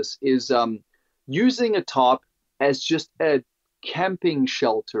about this, is using a tarp as just a camping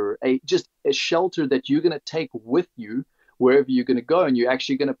shelter, just a shelter that you're going to take with you wherever you're going to go, and you're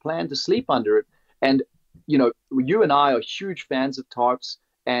actually going to plan to sleep under it. And you and I are huge fans of tarps,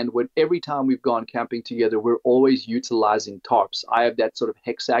 and every time we've gone camping together, we're always utilizing tarps. I have that sort of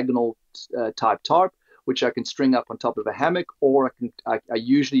hexagonal type tarp, which I can string up on top of a hammock, or I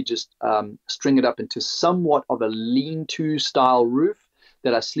usually just string it up into somewhat of a lean-to style roof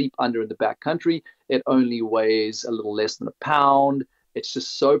that I sleep under in the backcountry. It only weighs a little less than a pound. It's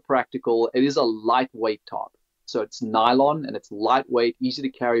just so practical. It is a lightweight tarp. So it's nylon and it's lightweight, easy to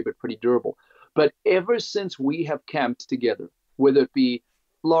carry, but pretty durable. But ever since we have camped together, whether it be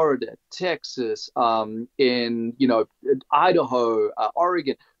Florida, Texas, in Idaho,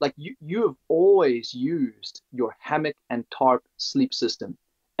 Oregon, you have always used your hammock and tarp sleep system,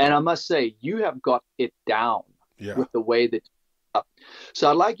 and I must say you have got it down with the way that. So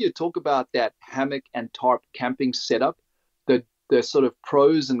I'd like you to talk about that hammock and tarp camping setup, the sort of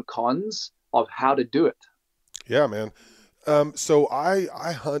pros and cons of how to do it. Yeah, man. So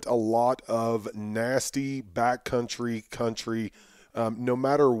I hunt a lot of nasty backcountry country, no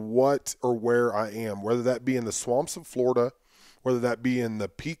matter what or where I am, whether that be in the swamps of Florida, whether that be in the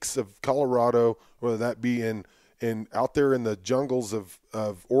peaks of Colorado, whether that be in out there in the jungles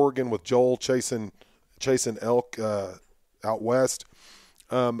of Oregon with Joel chasing elk out west.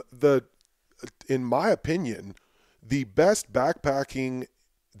 The In my opinion, the best backpacking,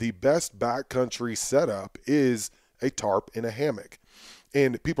 the best backcountry setup is a tarp and a hammock.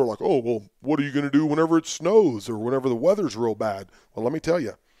 And people are like, oh, well, what are you going to do whenever it snows or whenever the weather's real bad? Well, let me tell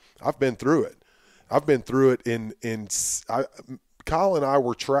you, I've been through it. I've been through it Kyle and I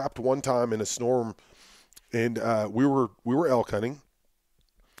were trapped one time in a storm, and we were elk hunting.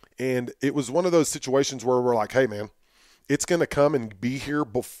 And it was one of those situations where we're like, hey, man, it's going to come and be here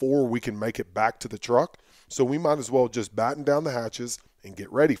before we can make it back to the truck. So we might as well just batten down the hatches and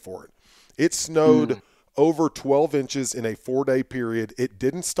get ready for it. It snowed over 12 inches in a 4-day period. It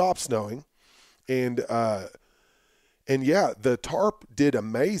didn't stop snowing. And yeah, the tarp did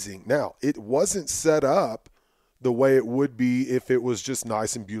amazing. Now, it wasn't set up the way it would be if it was just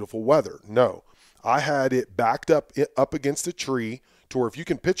nice and beautiful weather. No, I had it backed up against a tree to where if you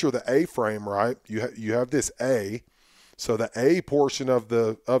can picture the A-frame, right, you have this A. So the A portion of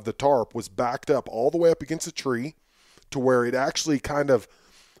the tarp was backed up all the way up against a tree to where it actually kind of,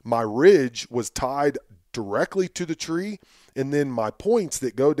 my ridge was tied directly to the tree, and then my points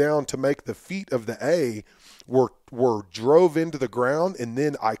that go down to make the feet of the A were drove into the ground, and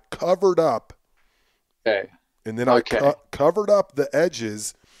then I covered up. Okay. And then I covered up the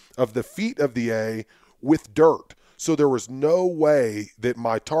edges of the feet of the A with dirt. So there was no way that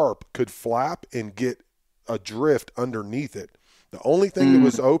my tarp could flap and get adrift underneath it. The only thing that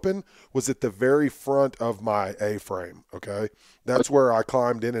was open was at the very front of my A-frame, okay? That's where I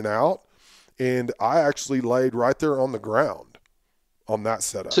climbed in and out, and I actually laid right there on the ground on that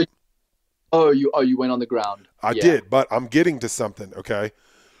setup. So, you went on the ground. I did, but I'm getting to something, okay?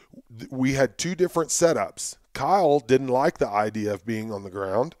 We had two different setups. Kyle didn't like the idea of being on the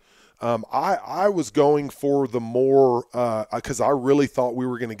ground. I was going for the more, because I really thought we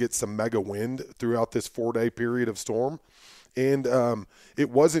were going to get some mega wind throughout this 4-day period of storm. And it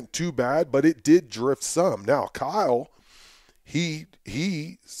wasn't too bad, but it did drift some. Now, Kyle, he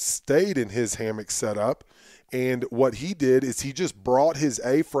stayed in his hammock setup, and what he did is he just brought his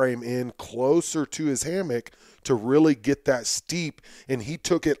A-frame in closer to his hammock to really get that steep, and he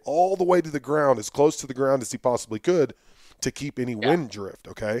took it all the way to the ground, as close to the ground as he possibly could, to keep any wind drift,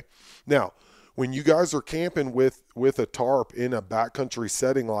 okay? Now, when you guys are camping with a tarp in a backcountry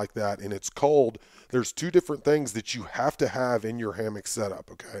setting like that and it's cold, there's two different things that you have to have in your hammock setup,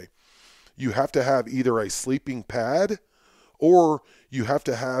 okay? You have to have either a sleeping pad or you have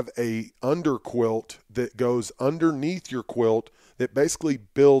to have a underquilt that goes underneath your quilt that basically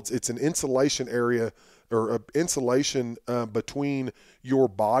builds, it's an insulation area or insulation between your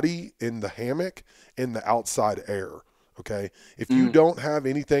body in the hammock and the outside air. Okay. If you don't have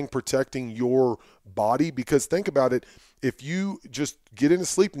anything protecting your body, because think about it, if you just get in a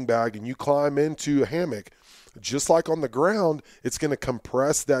sleeping bag and you climb into a hammock, just like on the ground, it's going to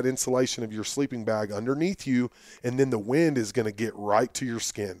compress that insulation of your sleeping bag underneath you, and then the wind is going to get right to your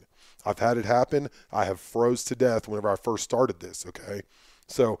skin. I've had it happen. I have froze to death whenever I first started this. Okay.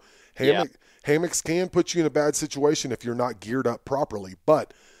 So hammocks can put you in a bad situation if you're not geared up properly,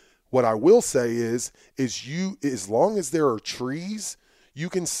 but what I will say is you, as long as there are trees, you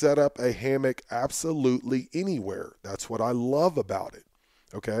can set up a hammock absolutely anywhere. That's what I love about it.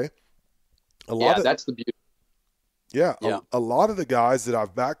 Okay. That's the beauty. Yeah. A lot of the guys that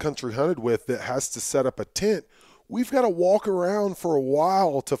I've backcountry hunted with that has to set up a tent, we've got to walk around for a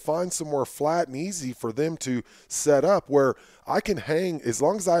while to find somewhere flat and easy for them to set up where I can hang, as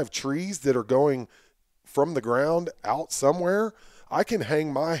long as I have trees that are going from the ground out somewhere, I can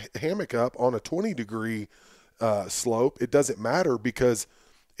hang my hammock up on a 20-degree slope. It doesn't matter because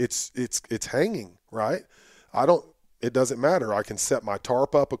it's hanging, right? It doesn't matter. I can set my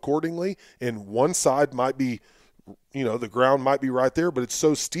tarp up accordingly, and one side might be, the ground might be right there, but it's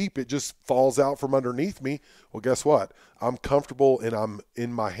so steep it just falls out from underneath me. Well, guess what? I'm comfortable and I'm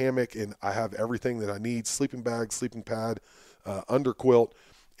in my hammock and I have everything that I need: sleeping bag, sleeping pad, underquilt.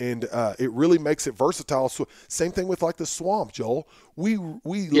 And it really makes it versatile. So same thing with like the swamp, Joel. We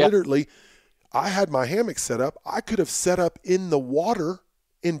literally, I had my hammock set up. I could have set up in the water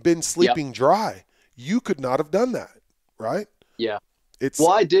and been sleeping dry. You could not have done that, right? Yeah.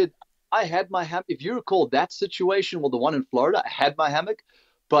 I had my hammock. If you recall that situation, well, the one in Florida, I had my hammock,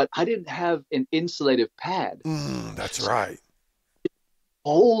 but I didn't have an insulative pad. That's right.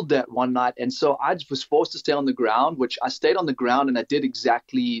 cold that one night. And so I just was forced to stay on the ground, which I stayed on the ground and I did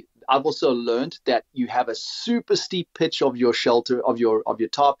exactly. I've also learned that you have a super steep pitch of your shelter, of your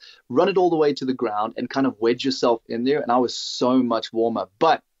top, run it all the way to the ground and kind of wedge yourself in there. And I was so much warmer.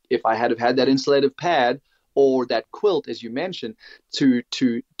 But if I had have had that insulative pad or that quilt, as you mentioned, to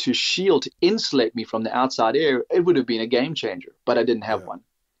shield, to insulate me from the outside air, it would have been a game changer. But I didn't have one.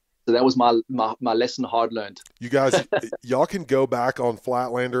 So that was my lesson hard learned. You guys, y'all can go back on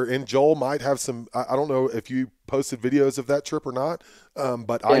Flatlander, and Joel might have some. I don't know if you posted videos of that trip or not,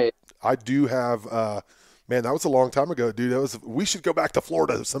 but I do have. Man, that was a long time ago, dude. We should go back to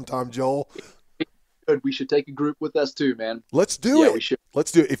Florida sometime, Joel. We should take a group with us too, man. Let's do it. We should.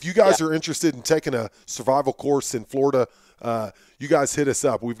 Let's do it. If you guys are interested in taking a survival course in Florida, you guys hit us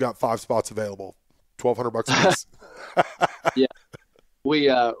up. We've got 5 spots available. $1,200 a piece. Yeah.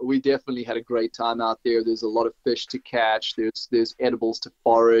 We definitely had a great time out there. There's a lot of fish to catch. There's edibles to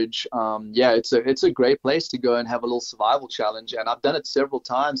forage. It's a great place to go and have a little survival challenge. And I've done it several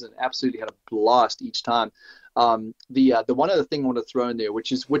times and absolutely had a blast each time. The one other thing I want to throw in there,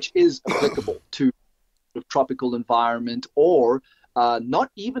 which is applicable to the tropical environment or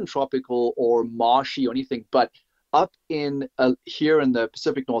not even tropical or marshy or anything, but up in here in the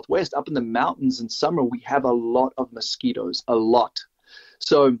Pacific Northwest, up in the mountains in summer, we have a lot of mosquitoes, a lot.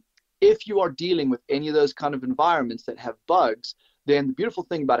 So if you are dealing with any of those kind of environments that have bugs, then the beautiful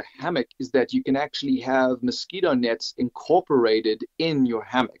thing about a hammock is that you can actually have mosquito nets incorporated in your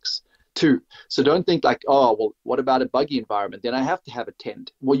hammocks too. So don't think like, oh, well, what about a buggy environment? Then I have to have a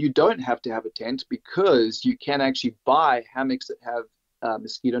tent. Well, you don't have to have a tent because you can actually buy hammocks that have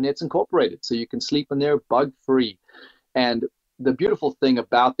mosquito nets incorporated. So you can sleep in there bug free. And the beautiful thing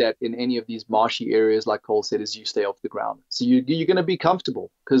about that in any of these marshy areas, like Cole said, is you stay off the ground. So you're going to be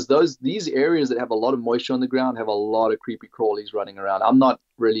comfortable because these areas that have a lot of moisture on the ground have a lot of creepy crawlies running around. I'm not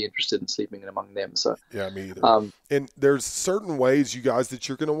really interested in sleeping among them. So yeah, me either. And there's certain ways, you guys, that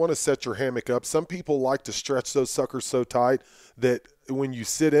you're going to want to set your hammock up. Some people like to stretch those suckers so tight that when you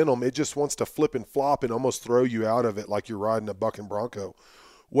sit in them, it just wants to flip and flop and almost throw you out of it like you're riding a bucking bronco.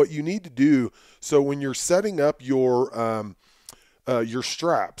 What you need to do, so when you're setting up your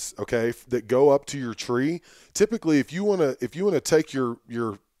straps, okay, that go up to your tree. Typically, if you want to take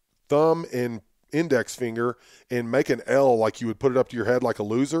your thumb and index finger and make an L like you would put it up to your head like a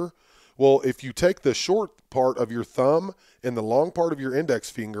loser, well, if you take the short part of your thumb and the long part of your index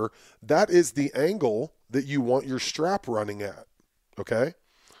finger, that is the angle that you want your strap running at, okay?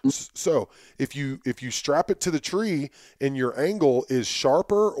 So if you strap it to the tree and your angle is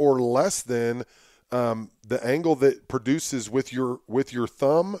sharper or less than the angle that produces with your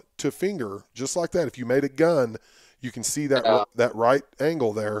thumb to finger, just like that. If you made a gun, you can see that that right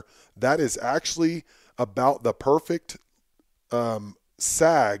angle there. That is actually about the perfect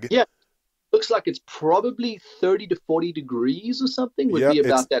sag. Yeah, looks like it's probably 30 to 40 degrees or something. Would be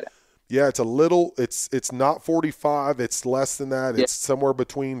about that. Yeah, it's a little. It's not 45. It's less than that. It's somewhere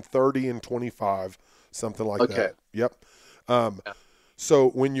between 30 and 25, something like that. Yep. So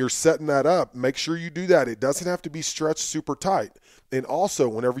when you're setting that up, make sure you do that. It doesn't have to be stretched super tight. And also,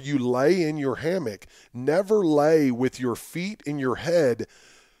 whenever you lay in your hammock, never lay with your feet and your head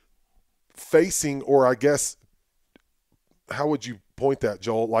facing, or I guess, how would you point that,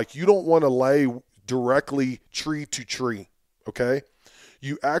 Joel? Like you don't want to lay directly tree to tree, okay?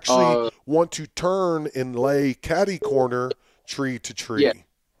 You actually want to turn and lay catty corner tree to tree. Yeah.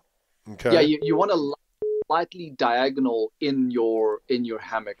 Okay. Yeah, you want to slightly diagonal in your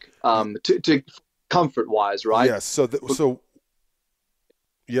hammock to comfort wise, right? Yes.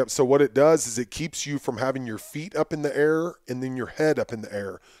 So what it does is it keeps you from having your feet up in the air and then your head up in the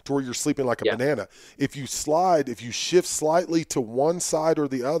air to where you're sleeping like a banana. If you shift slightly to one side or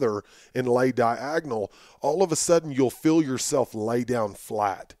the other and lay diagonal, all of a sudden you'll feel yourself lay down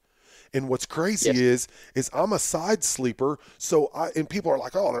flat. And what's crazy is I'm a side sleeper. And people are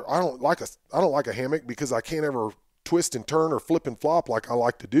like, oh, I don't like a hammock because I can't ever twist and turn or flip and flop like I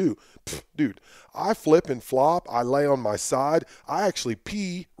like to do. Pfft, dude, I flip and flop. I lay on my side. I actually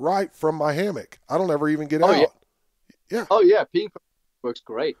pee right from my hammock. I don't ever even get out. Yeah. Oh yeah, peeing works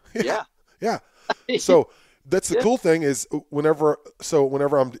great. Yeah. Yeah. So that's the cool thing is whenever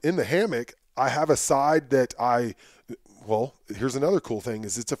I'm in the hammock, I have a side that well, here's another cool thing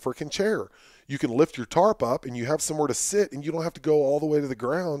is it's a freaking chair. You can lift your tarp up and you have somewhere to sit and you don't have to go all the way to the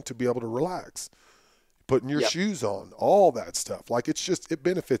ground to be able to relax. Putting your shoes on, all that stuff. Like it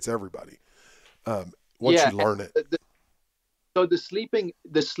benefits everybody once you learn it. So the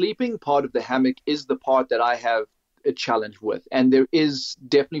sleeping part of the hammock is the part that I have a challenge with. And there is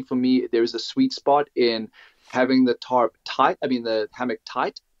definitely for me, there is a sweet spot in having the tarp tight, I mean the hammock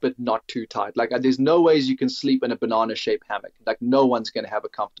tight, but not too tight. Like there's no ways you can sleep in a banana shaped hammock. Like no one's going to have a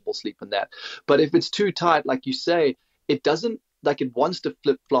comfortable sleep in that. But if it's too tight, like you say, it doesn't, like it wants to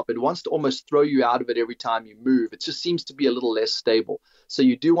flip flop. It wants to almost throw you out of it every time you move. It just seems to be a little less stable. So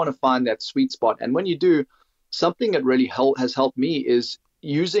you do want to find that sweet spot. And when you do, something that really has helped me is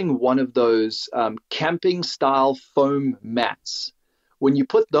using one of those camping style foam mats. When you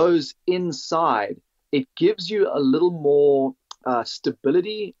put those inside, it gives you a little more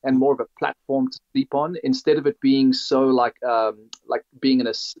stability and more of a platform to sleep on, instead of it being so like being in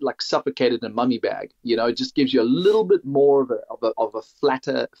a like suffocated in a mummy bag. You know, it just gives you a little bit more of a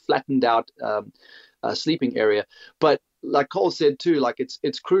flattened out sleeping area. But like Cole said too, like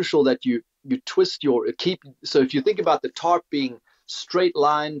it's crucial that you twist so if you think about the tarp being straight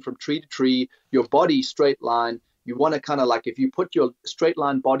line from tree to tree, your body straight line, you want to kind of like, if you put your straight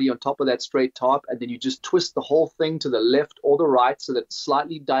line body on top of that straight tarp and then you just twist the whole thing to the left or the right so that it's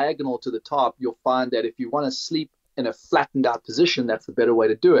slightly diagonal to the top, you'll find that if you want to sleep in a flattened out position, that's the better way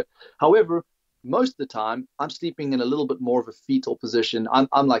to do it. However, most of the time I'm sleeping in a little bit more of a fetal position.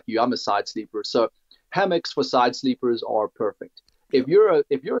 I'm like you, I'm a side sleeper. So hammocks for side sleepers are perfect. If you're a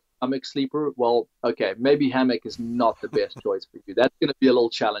hammock sleeper, well, okay, maybe hammock is not the best choice for you. That's going to be a little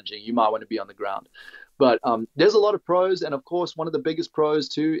challenging. You might want to be on the ground. But there's a lot of pros, and of course, one of the biggest pros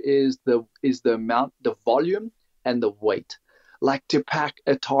too is the amount, the volume, and the weight. Like to pack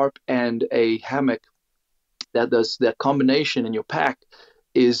a tarp and a hammock, that combination in your pack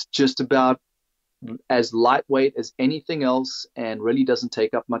is just about as lightweight as anything else, and really doesn't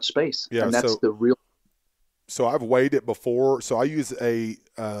take up much space. Yeah, and that's the real. So I've weighed it before. So I use a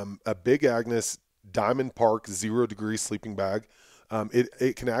Big Agnes Diamond Park 0 degree sleeping bag.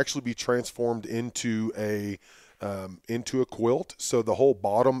 It can actually be transformed into a quilt. So the whole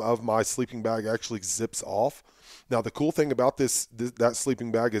bottom of my sleeping bag actually zips off. Now the cool thing about that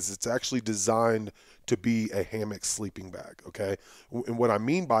sleeping bag is it's actually designed to be a hammock sleeping bag. Okay. And what I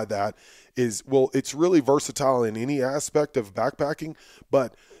mean by that is, well, it's really versatile in any aspect of backpacking,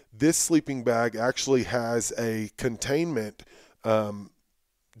 but this sleeping bag actually has a containment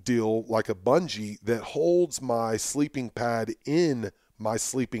deal, like a bungee, that holds my sleeping pad in my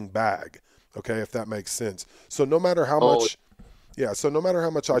sleeping bag. Okay, if that makes sense. So no matter how much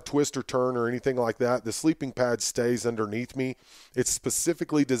I twist or turn or anything like that, the sleeping pad stays underneath me. It's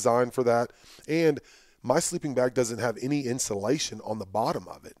specifically designed for that. And my sleeping bag doesn't have any insulation on the bottom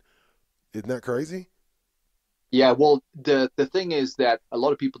of it. Isn't that crazy? Yeah, well, the thing is that a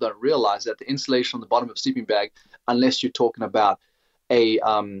lot of people don't realize that the insulation on the bottom of a sleeping bag, unless you're talking about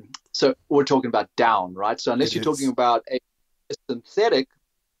so we're talking about down, right? So unless you're talking about a synthetic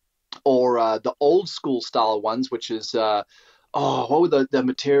or the old school style ones, which is what were the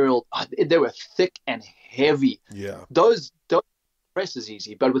material? They were thick and heavy. Yeah. Those don't compress as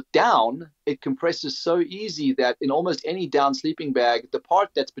easy, but with down, it compresses so easy that in almost any down sleeping bag, the part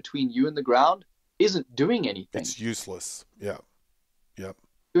that's between you and the ground isn't doing anything. It's useless. Yeah. Yep.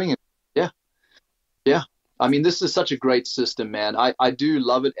 Doing it. Yeah. Yeah. I mean, this is such a great system, man. I do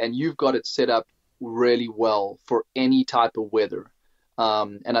love it, and you've got it set up really well for any type of weather.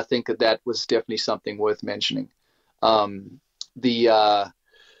 And I think that was definitely something worth mentioning.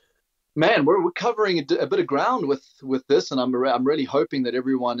 Man, we're covering a bit of ground with this, and I'm really hoping that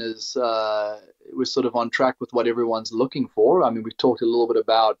everyone we're sort of on track with what everyone's looking for. I mean, we've talked a little bit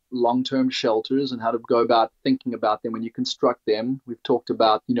about long-term shelters and how to go about thinking about them when you construct them. We've talked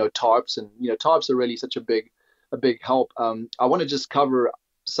about, tarps, and tarps are really such a big help. I want to just cover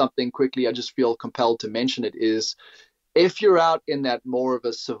something quickly. I just feel compelled to mention it is, if you're out in that more of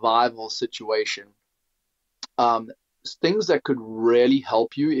a survival situation, things that could really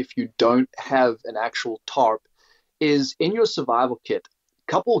help you if you don't have an actual tarp is in your survival kit.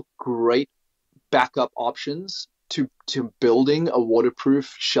 A couple great backup options to building a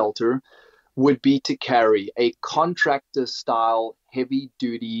waterproof shelter would be to carry a contractor style heavy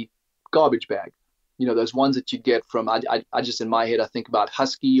duty garbage bag. Those ones that you get from, I just, in my head, I think about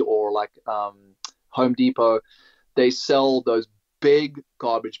Husky or like Home Depot. They sell those big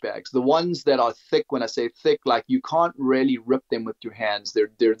garbage bags, the ones that are thick. When I say thick, like you can't really rip them with your hands. They're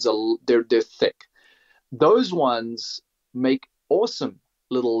thick. Those ones make awesome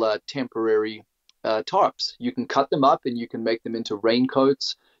little temporary tarps. You can cut them up and you can make them into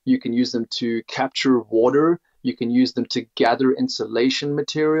raincoats. You can use them to capture water. You can use them to gather insulation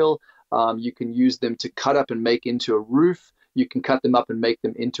material. You can use them to cut up and make into a roof. You can cut them up and make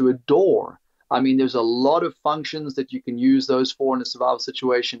them into a door. I mean, there's a lot of functions that you can use those for in a survival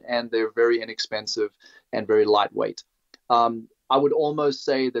situation, and they're very inexpensive and very lightweight. I would almost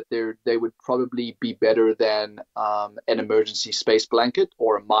say that they would probably be better than an emergency space blanket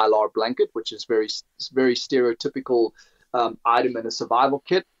or a Mylar blanket, which is very stereotypical item in a survival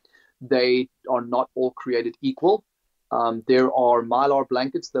kit. They are not all created equal. There are Mylar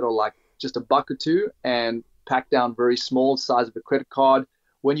blankets that are like just a buck or two and packed down very small, size of a credit card.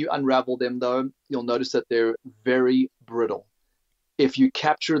 When you unravel them, though, you'll notice that they're very brittle. If you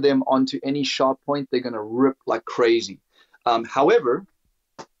capture them onto any sharp point, they're going to rip like crazy. However,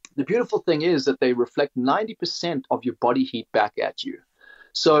 the beautiful thing is that they reflect 90% of your body heat back at you.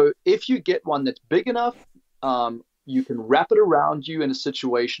 So if you get one that's big enough, you can wrap it around you in a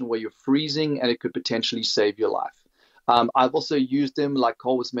situation where you're freezing, and it could potentially save your life. I've also used them, like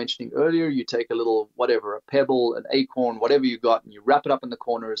Cole was mentioning earlier. You take a little, whatever, a pebble, an acorn, whatever you got, and you wrap it up in the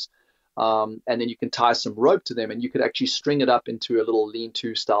corners, and then you can tie some rope to them, and you could actually string it up into a little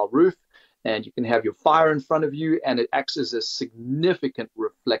lean-to style roof, and you can have your fire in front of you, and it acts as a significant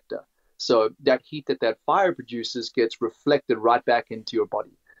reflector. So that heat that fire produces gets reflected right back into your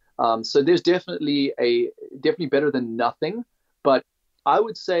body. So there's definitely better than nothing. But I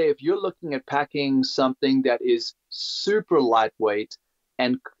would say if you're looking at packing something that is super lightweight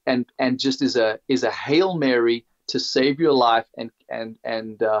and just is a Hail Mary to save your life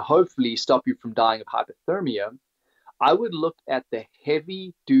and hopefully stop you from dying of hypothermia, I would look at the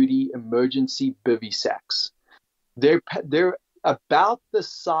heavy duty emergency bivy sacks. They're about the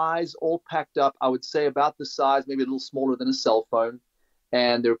size, all packed up. I would say about the size, maybe a little smaller than a cell phone,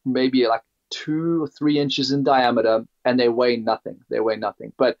 and they're maybe like 2 or 3 inches in diameter, and they weigh nothing.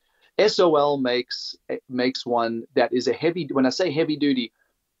 But SOL makes one that is a heavy. When I say heavy duty,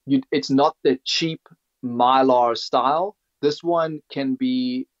 it's not the cheap Mylar style. This one can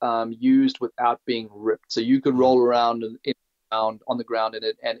be used without being ripped. So you could roll around on the ground in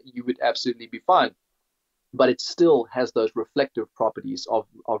it, and you would absolutely be fine. But it still has those reflective properties of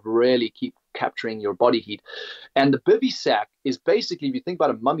really keep capturing your body heat. And the bivy sack is basically, if you think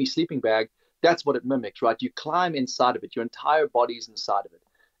about a mummy sleeping bag, that's what it mimics, right? You climb inside of it. Your entire body's inside of it.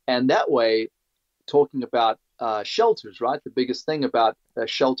 And that way, talking about shelters, right? The biggest thing about a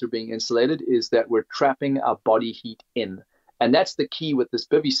shelter being insulated is that we're trapping our body heat in. And that's the key with this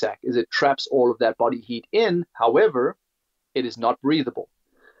bivy sack, is it traps all of that body heat in. However, it is not breathable.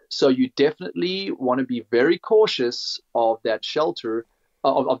 So you definitely want to be very cautious of that shelter,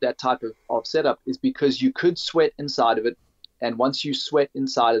 of that type of setup, is because you could sweat inside of it. And once you sweat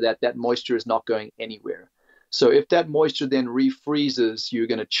inside of that moisture is not going anywhere. So if that moisture then refreezes, you're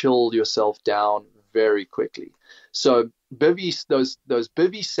going to chill yourself down very quickly. So those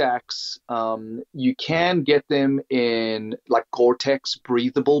bivy sacks, you can get them in like Gore-Tex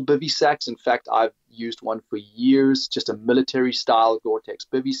breathable bivy sacks. In fact, I've used one for years, just a military style Gore-Tex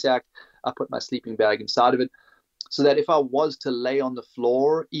bivy sack. I put my sleeping bag inside of it so that if I was to lay on the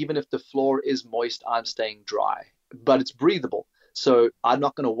floor, even if the floor is moist, I'm staying dry, but it's breathable. So I'm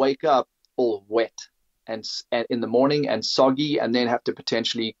not going to wake up all wet and in the morning and soggy, and then have to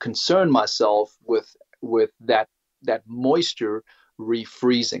potentially concern myself with that moisture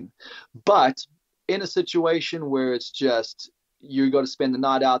refreezing. But in a situation where it's just you got to spend the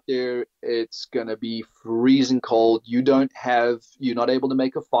night out there, it's going to be freezing cold. You're not able to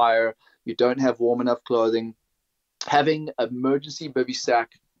make a fire. You don't have warm enough clothing. Having an emergency bivy sack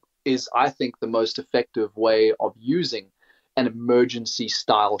is, I think, the most effective way of using an emergency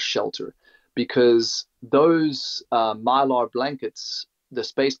style shelter, because those Mylar blankets, the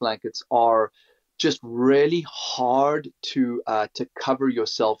space blankets, are just really hard to cover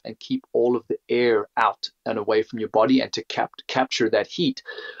yourself and keep all of the air out and away from your body, and to capture that heat.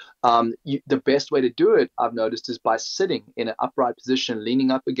 The best way to do it, I've noticed, is by sitting in an upright position,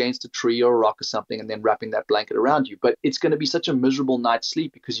 leaning up against a tree or a rock or something, and then wrapping that blanket around you. But it's going to be such a miserable night's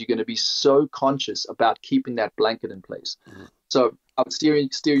sleep because you're going to be so conscious about keeping that blanket in place. Mm-hmm. So I would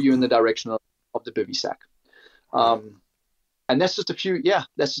steer you in the direction of the bivy sack. And that's just a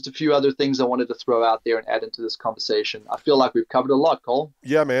few other things I wanted to throw out there and add into this conversation. I feel like we've covered a lot, Cole.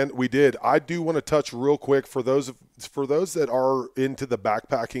 Yeah, man, we did. I do want to touch real quick for those that are into the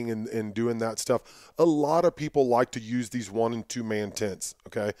backpacking and doing that stuff. A lot of people like to use these 1 and 2 man tents.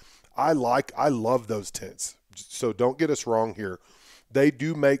 Okay. I love those tents. So don't get us wrong here. They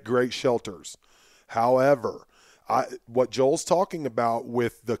do make great shelters. However, what Joel's talking about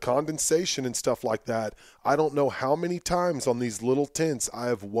with the condensation and stuff like that, I don't know how many times on these little tents I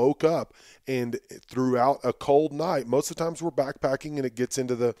have woke up and throughout a cold night, most of the times we're backpacking and it gets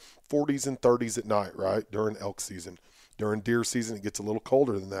into the 40s and 30s at night, right? During elk season. During deer season, it gets a little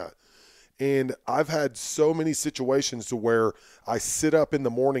colder than that. And I've had so many situations to where I sit up in the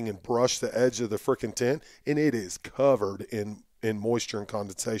morning and brush the edge of the freaking tent, and it is covered in in moisture and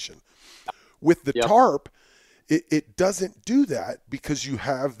condensation. With the Yep. tarp, it doesn't do that because you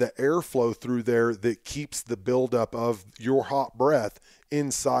have the airflow through there that keeps the buildup of your hot breath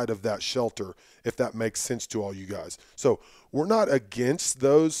inside of that shelter, if that makes sense to all you guys. So we're not against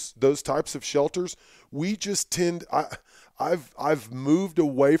those types of shelters. We just I've moved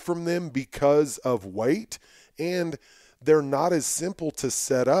away from them because of weight, and they're not as simple to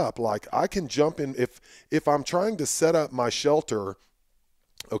set up. Like I can jump in if I'm trying to set up my shelter,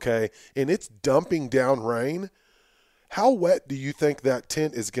 okay, and it's dumping down rain. How wet do you think that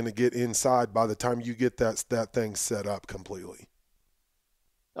tent is going to get inside by the time you get that thing set up completely?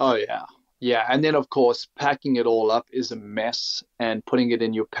 Oh yeah. Yeah. And then of course packing it all up is a mess, and putting it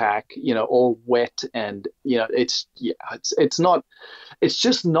in your pack, all wet, and it's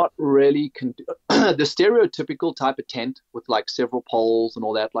just not really the stereotypical type of tent with like several poles and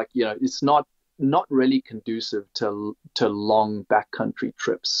all that, like, it's not really conducive to long backcountry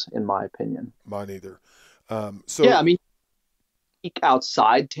trips, in my opinion. Mine either. Yeah, So I mean,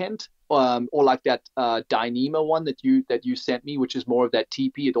 outside tent, or like that Dyneema one that you sent me, which is more of that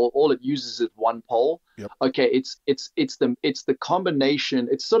teepee. All it uses is one pole. yep, Okay, it's the combination.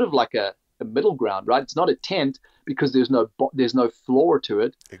 It's sort of like a middle ground, right? It's not a tent because there's no floor to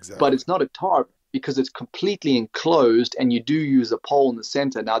it, but exactly. it's not a tarp because it's completely enclosed, and you do use a pole in the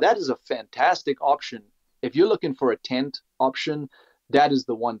center. Now that is a fantastic option if you're looking for a tent option. That is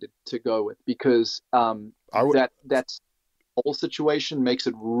the one to go with, because I would, that's whole situation makes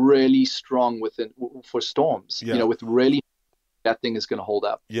it really strong for storms. yeah. With really, that thing is going to hold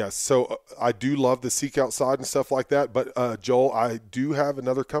up. Yes, so I do love the Seek Outside and stuff like that. But Joel, I do have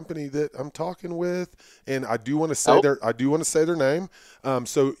another company that I'm talking with, and I do want to say their name.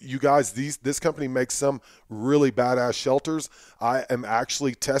 So you guys, this company makes some really badass shelters. I am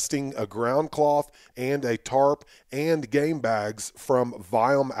actually testing a ground cloth and a tarp and game bags from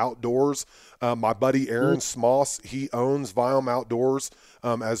Viome Outdoors. My buddy Aaron Smoss, he owns Viome Outdoors,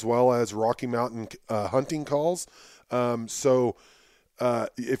 as well as Rocky Mountain Hunting Calls. So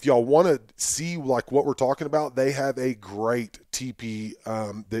if y'all want to see like what we're talking about, they have a great TP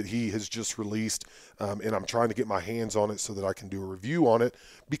that he has just released, and I'm trying to get my hands on it so that I can do a review on it,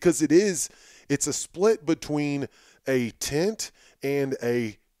 because it's a split between a tent and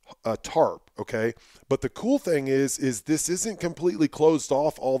a tarp, okay? But the cool thing is this isn't completely closed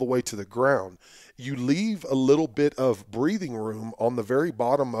off all the way to the ground. You leave a little bit of breathing room on the very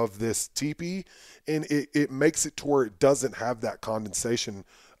bottom of this teepee, and it makes it to where it doesn't have that condensation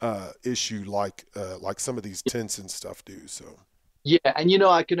issue like some of these tents and stuff do. So Yeah, and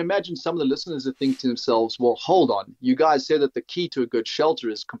I can imagine some of the listeners are thinking to themselves, well, hold on. You guys said that the key to a good shelter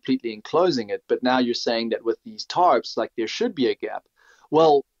is completely enclosing it, but now you're saying that with these tarps, like there should be a gap.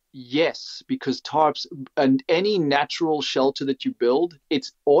 Well, yes, because tarps and any natural shelter that you build,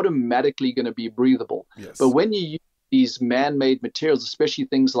 it's automatically going to be breathable. But yes, when you use these man-made materials, especially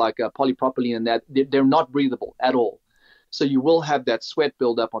things like polypropylene and that, they're not breathable at all. So you will have that sweat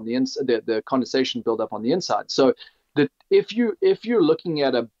build up on the inside, the condensation build up on the inside. So that if you're looking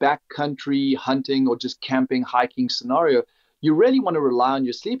at a backcountry hunting or just camping, hiking scenario, you really want to rely on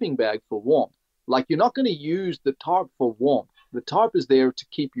your sleeping bag for warmth. Like you're not going to use the tarp for warmth. The tarp is there to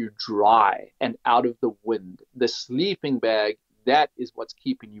keep you dry and out of the wind. The sleeping bag, that is what's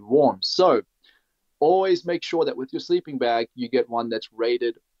keeping you warm. So always make sure that with your sleeping bag, you get one that's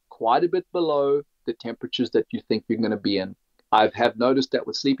rated quite a bit below the temperatures that you think you're going to be in. I have noticed that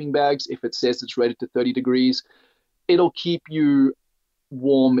with sleeping bags, if it says it's rated to 30 degrees, it'll keep you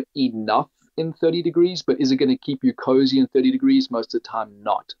warm enough in 30 degrees, but is it going to keep you cozy in 30 degrees? Most of the time,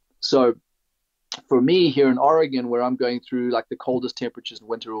 not. So for me here in Oregon, where I'm going through like the coldest temperatures in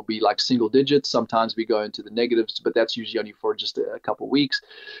winter will be like single digits. Sometimes we go into the negatives, but that's usually only for just a couple of weeks.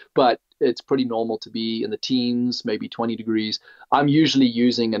 But it's pretty normal to be in the teens, maybe 20 degrees. I'm usually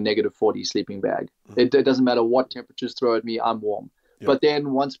using a -40 sleeping bag. It doesn't matter what temperatures throw at me, I'm warm. yep, But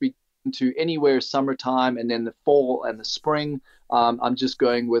then once we into anywhere summertime and then the fall and the spring, I'm just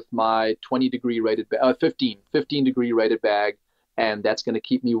going with my 20-degree rated 15 degree rated bag, and that's going to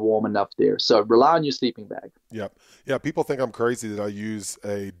keep me warm enough there. So rely on your sleeping bag. yep, yeah. People think I'm crazy that I use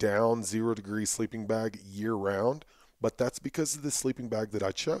a down 0 degree sleeping bag year round, but that's because of the sleeping bag that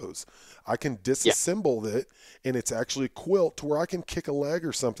I chose. I can Yeah. disassemble it, and it's actually a quilt to where I can kick a leg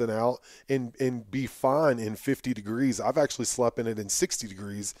or something out and be fine in 50 degrees. I've actually slept in it in 60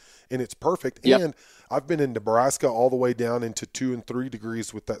 degrees, and it's perfect. Yep. And I've been in Nebraska all the way down into 2 and 3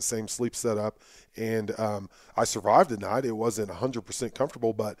 degrees with that same sleep setup, and I survived the night. It wasn't 100%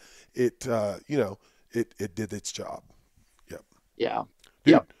 comfortable, but it it did its job. Yep, Yeah.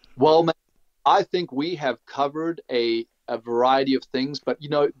 dude. Yep. Well, man, I think we have covered a a variety of things. But,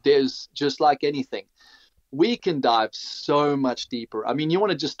 there's just like anything. We can dive so much deeper. I mean, you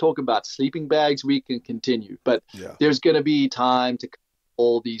want to just talk about sleeping bags, we can continue. But there's going to be time to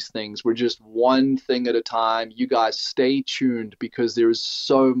all these things. We're just one thing at a time. You guys stay tuned because there is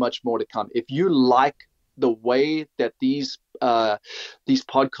so much more to come. If you like the way that these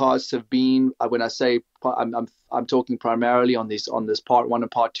podcasts have been, when I say I'm talking primarily on this part 1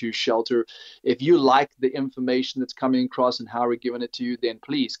 and part 2 shelter. If you like the information that's coming across and how we're giving it to you, then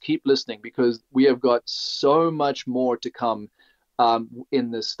please keep listening because we have got so much more to come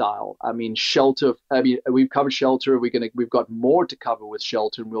in this style. I mean, shelter. I mean, we've covered shelter. We've got more to cover with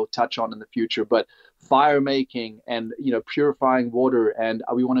shelter, and we'll touch on in the future. But fire making and purifying water, and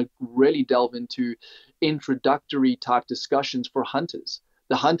we want to really delve into introductory type discussions for hunters.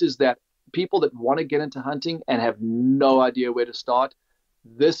 The hunters that people that want to get into hunting and have no idea where to start.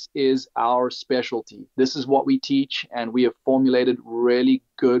 This is our specialty. This is what we teach, and we have formulated really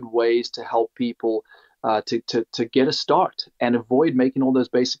good ways to help people to get a start and avoid making all those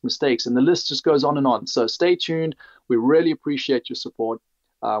basic mistakes. And the list just goes on and on. So stay tuned. We really appreciate your support.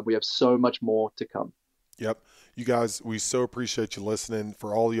 We have so much more to come. Yep. You guys, we so appreciate you listening.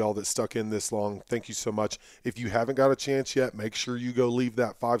 For all y'all that stuck in this long, thank you so much. If you haven't got a chance yet, make sure you go leave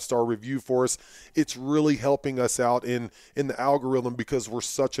that 5-star review for us. It's really helping us out in the algorithm because we're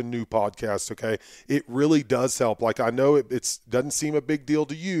such a new podcast, okay? It really does help. Like, I know it doesn't seem a big deal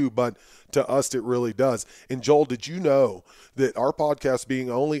to you, but to us it really does. And Joel, did you know that our podcast being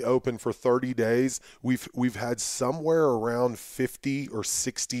only open for 30 days, we've had somewhere around 50 or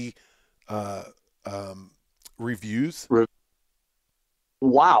 60 reviews?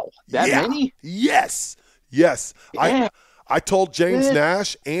 Wow, that many? Yes. Yeah. I told James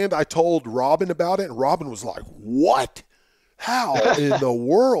Nash and I told Robin about it, and Robin was like, "What? How in the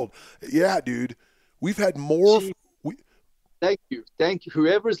world?" Yeah, dude, we've had more. Thank you.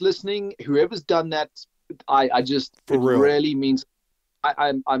 Whoever's listening, whoever's done that, really means.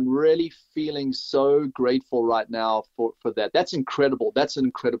 I'm really feeling so grateful right now for that. That's incredible. That's an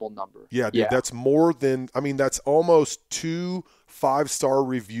incredible number. Yeah, dude, that's more than, that's almost 2 5-star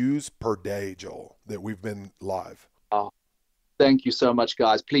reviews per day, Joel, that we've been live. Oh, thank you so much,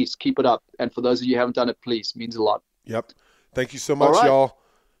 guys. Please keep it up. And for those of you who haven't done it, please, means a lot. Yep. Thank you so much, y'all.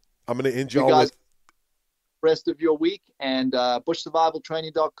 I'm going to end y'all with rest of your week, and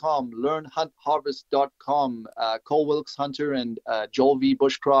bushsurvivaltraining.com, learnhuntharvest.com, Cole Wilkes Hunter and Joel V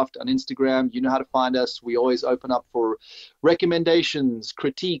Bushcraft on Instagram. You know how to find us. We always open up for recommendations,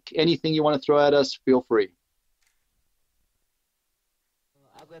 critique, anything you want to throw at us, feel free.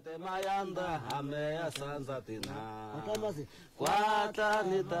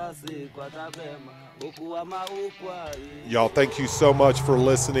 Y'all, thank you so much for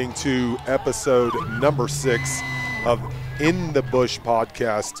listening to episode number 6 of In the Bush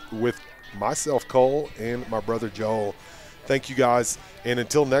podcast with myself, Cole, and my brother Joel. Thank you guys, and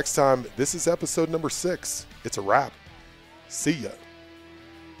until next time, this is episode number 6. It's a wrap. See ya.